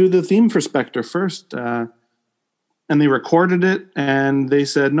asked to do the theme for Spectre first, and they recorded it, and they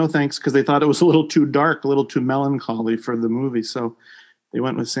said no thanks because they thought it was a little too dark, a little too melancholy for the movie. So they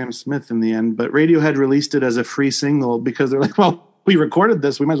went with Sam Smith in the end. But Radiohead released it as a free single because they're like, well, we recorded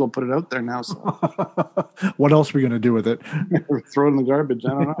this, we might as well put it out there now. So What else are we going to do with it? throw it in the garbage. I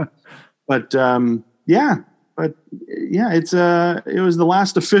don't know. But it was the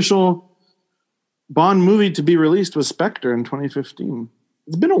last official Bond movie to be released was Spectre in 2015.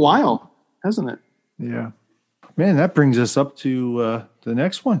 It's been a while, hasn't it? Yeah. Man, that brings us up to the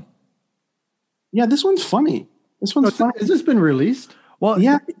next one. Yeah, this one's funny. This one's funny. Has this been released? Well,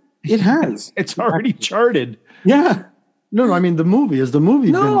 Yeah, it has. it's already charted. Yeah. No, I mean the movie. Is the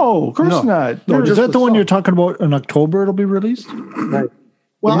movie? No, of course No. not. No, is just that the the one song. you're talking about in October? It'll be released? Right.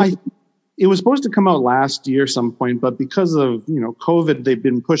 Well, it was supposed to come out last year some point, but because of COVID, they've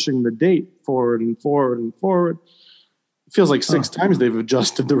been pushing the date forward and forward and forward. It feels like 6 times they've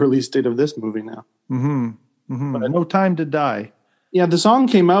adjusted the release date of this movie now. But No Time to Die. Yeah, the song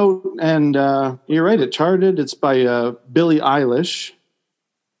came out, and you're right, it charted. It's by Billie Eilish.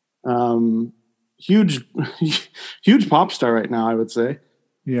 Huge, huge pop star right now, I would say.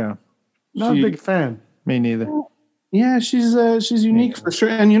 Yeah. Not a big fan. Me neither. Yeah, she's unique for sure.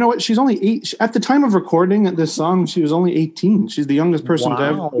 And you know what? She's only 8. At the time of recording this song, she was only 18. She's the youngest person to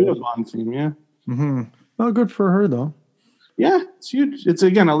ever do a Bond theme. Yeah. Well, good for her though. Yeah, it's huge. It's,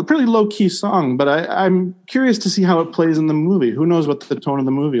 again, a pretty low-key song, but I'm curious to see how it plays in the movie. Who knows what the tone of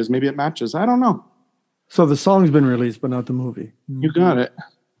the movie is? Maybe it matches. I don't know. So the song's been released, but not the movie. You got it.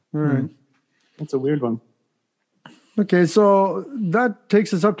 All right. That's a weird one. Okay, so that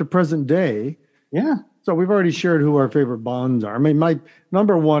takes us up to present day. Yeah. So we've already shared who our favorite Bonds are. I mean, my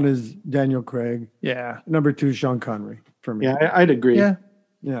number 1 is Daniel Craig. Yeah. Number 2, Sean Connery for me. Yeah, I'd agree. Yeah.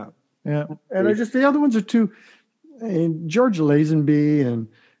 Yeah. Yeah. And the other ones are too. And George Lazenby and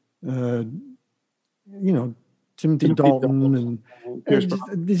Timothy Dalton and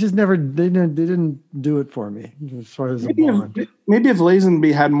they just never they didn't do it for me as far as a Bond. Maybe if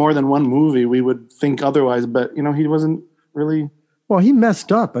Lazenby had more than one movie, we would think otherwise. But he wasn't really. Well, he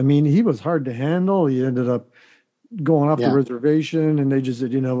messed up. I mean, he was hard to handle. He ended up going off the reservation, and they just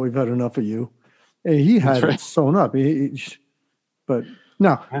said, we've had enough of you. And he had it sewn up. But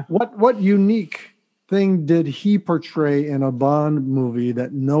now, what unique thing did he portray in a Bond movie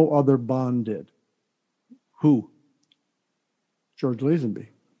that no other Bond did? Who? George Lazenby.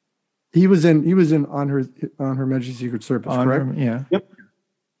 He was in on Her Majesty's Secret Service, correct? Yeah. Yep.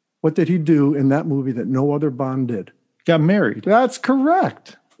 What did he do in that movie that no other Bond did? Got married. That's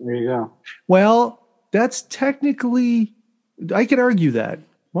correct. There you go. Well, that's technically, I could argue that.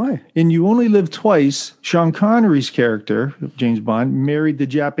 Why? In You Only Live Twice, Sean Connery's character, James Bond, married the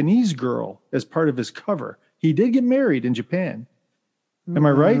Japanese girl as part of his cover. He did get married in Japan. Am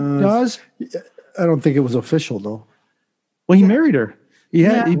I right, Dawes? I don't think it was official, though. Well, he married her. He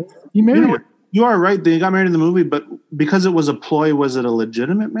married her. You are right. They got married in the movie, but because it was a ploy, was it a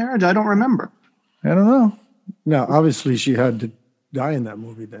legitimate marriage? I don't remember. I don't know. Now, obviously, she had to die in that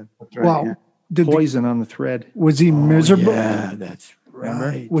movie then. Right, Well, did Poison on the thread. was he miserable? Yeah, that's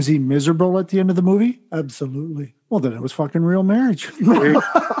right. Was he miserable at the end of the movie? Absolutely. Well, then it was fucking real marriage.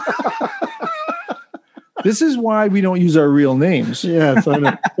 This is why we don't use our real names. Yes, I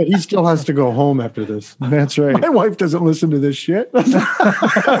know. But he still has to go home after this. That's right. My wife doesn't listen to this shit. That's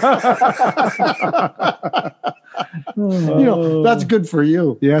good for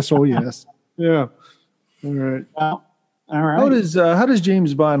you. Yes, oh yes. Yeah. All right. Well, all right. How does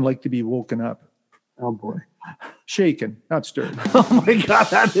James Bond like to be woken up? Oh boy. Shaken, not stirred. Oh my God,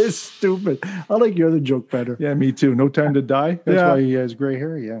 that is stupid. I like your other joke better. Yeah, me too. No Time to Die. That's Yeah. why he has gray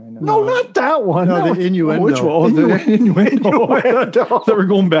hair. Yeah, I know. No, not that one. No, the innuendo. Which one? Oh, the innuendo. I Innuendo. thought we're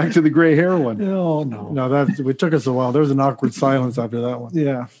going back to the gray hair one. No, no. No, it took us a while. There was an awkward silence after that one.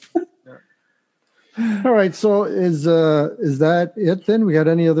 Yeah. All right. So is that it then? We got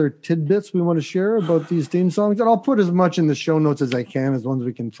any other tidbits we want to share about these theme songs? And I'll put as much in the show notes as I can, as ones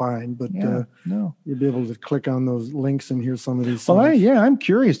we can find. But No. you'll be able to click on those links and hear some of these Well, songs. I'm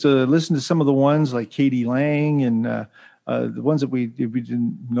curious to listen to some of the ones like Katie Lang and the ones that we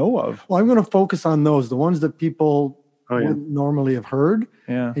didn't know of. Well, I'm going to focus on those, the ones that people wouldn't normally have heard.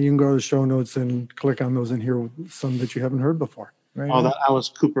 Yeah. And you can go to the show notes and click on those and hear some that you haven't heard before. Right. Oh, that Alice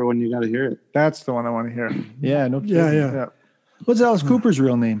Cooper one, you got to hear it. That's the one I want to hear. Yeah. No. Kidding. Yeah. What's Alice Cooper's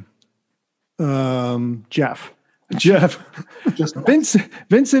real name? Jeff. Jeff.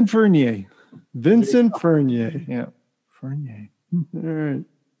 Vincent Fernier. Vincent Fernier. Yeah. Fernier. All right.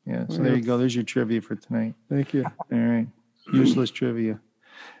 Yeah. So there you go. There's your trivia for tonight. Thank you. All right. Useless trivia.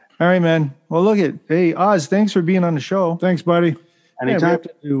 All right, man. Well, hey, Oz, thanks for being on the show. Thanks, buddy. Yeah, we Anytime. have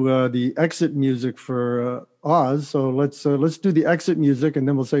to do the exit music for Oz. So let's do the exit music and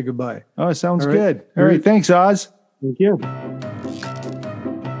then we'll say goodbye. Oh, sounds All right. good. All right, thanks, Oz. Thank you.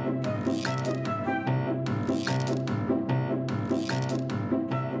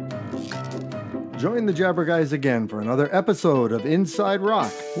 Join the Jabber Guys again for another episode of Inside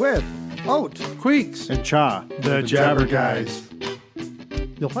Rock with Oat, Queeks and Cha, the Jabber Guys.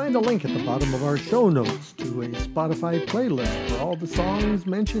 You'll find a link at the bottom of our show notes to a Spotify playlist for all the songs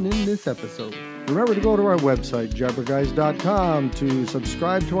mentioned in this episode. Remember to go to our website, jabberguys.com, to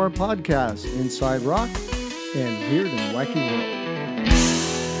subscribe to our podcast, Inside Rock and Weird and Wacky World.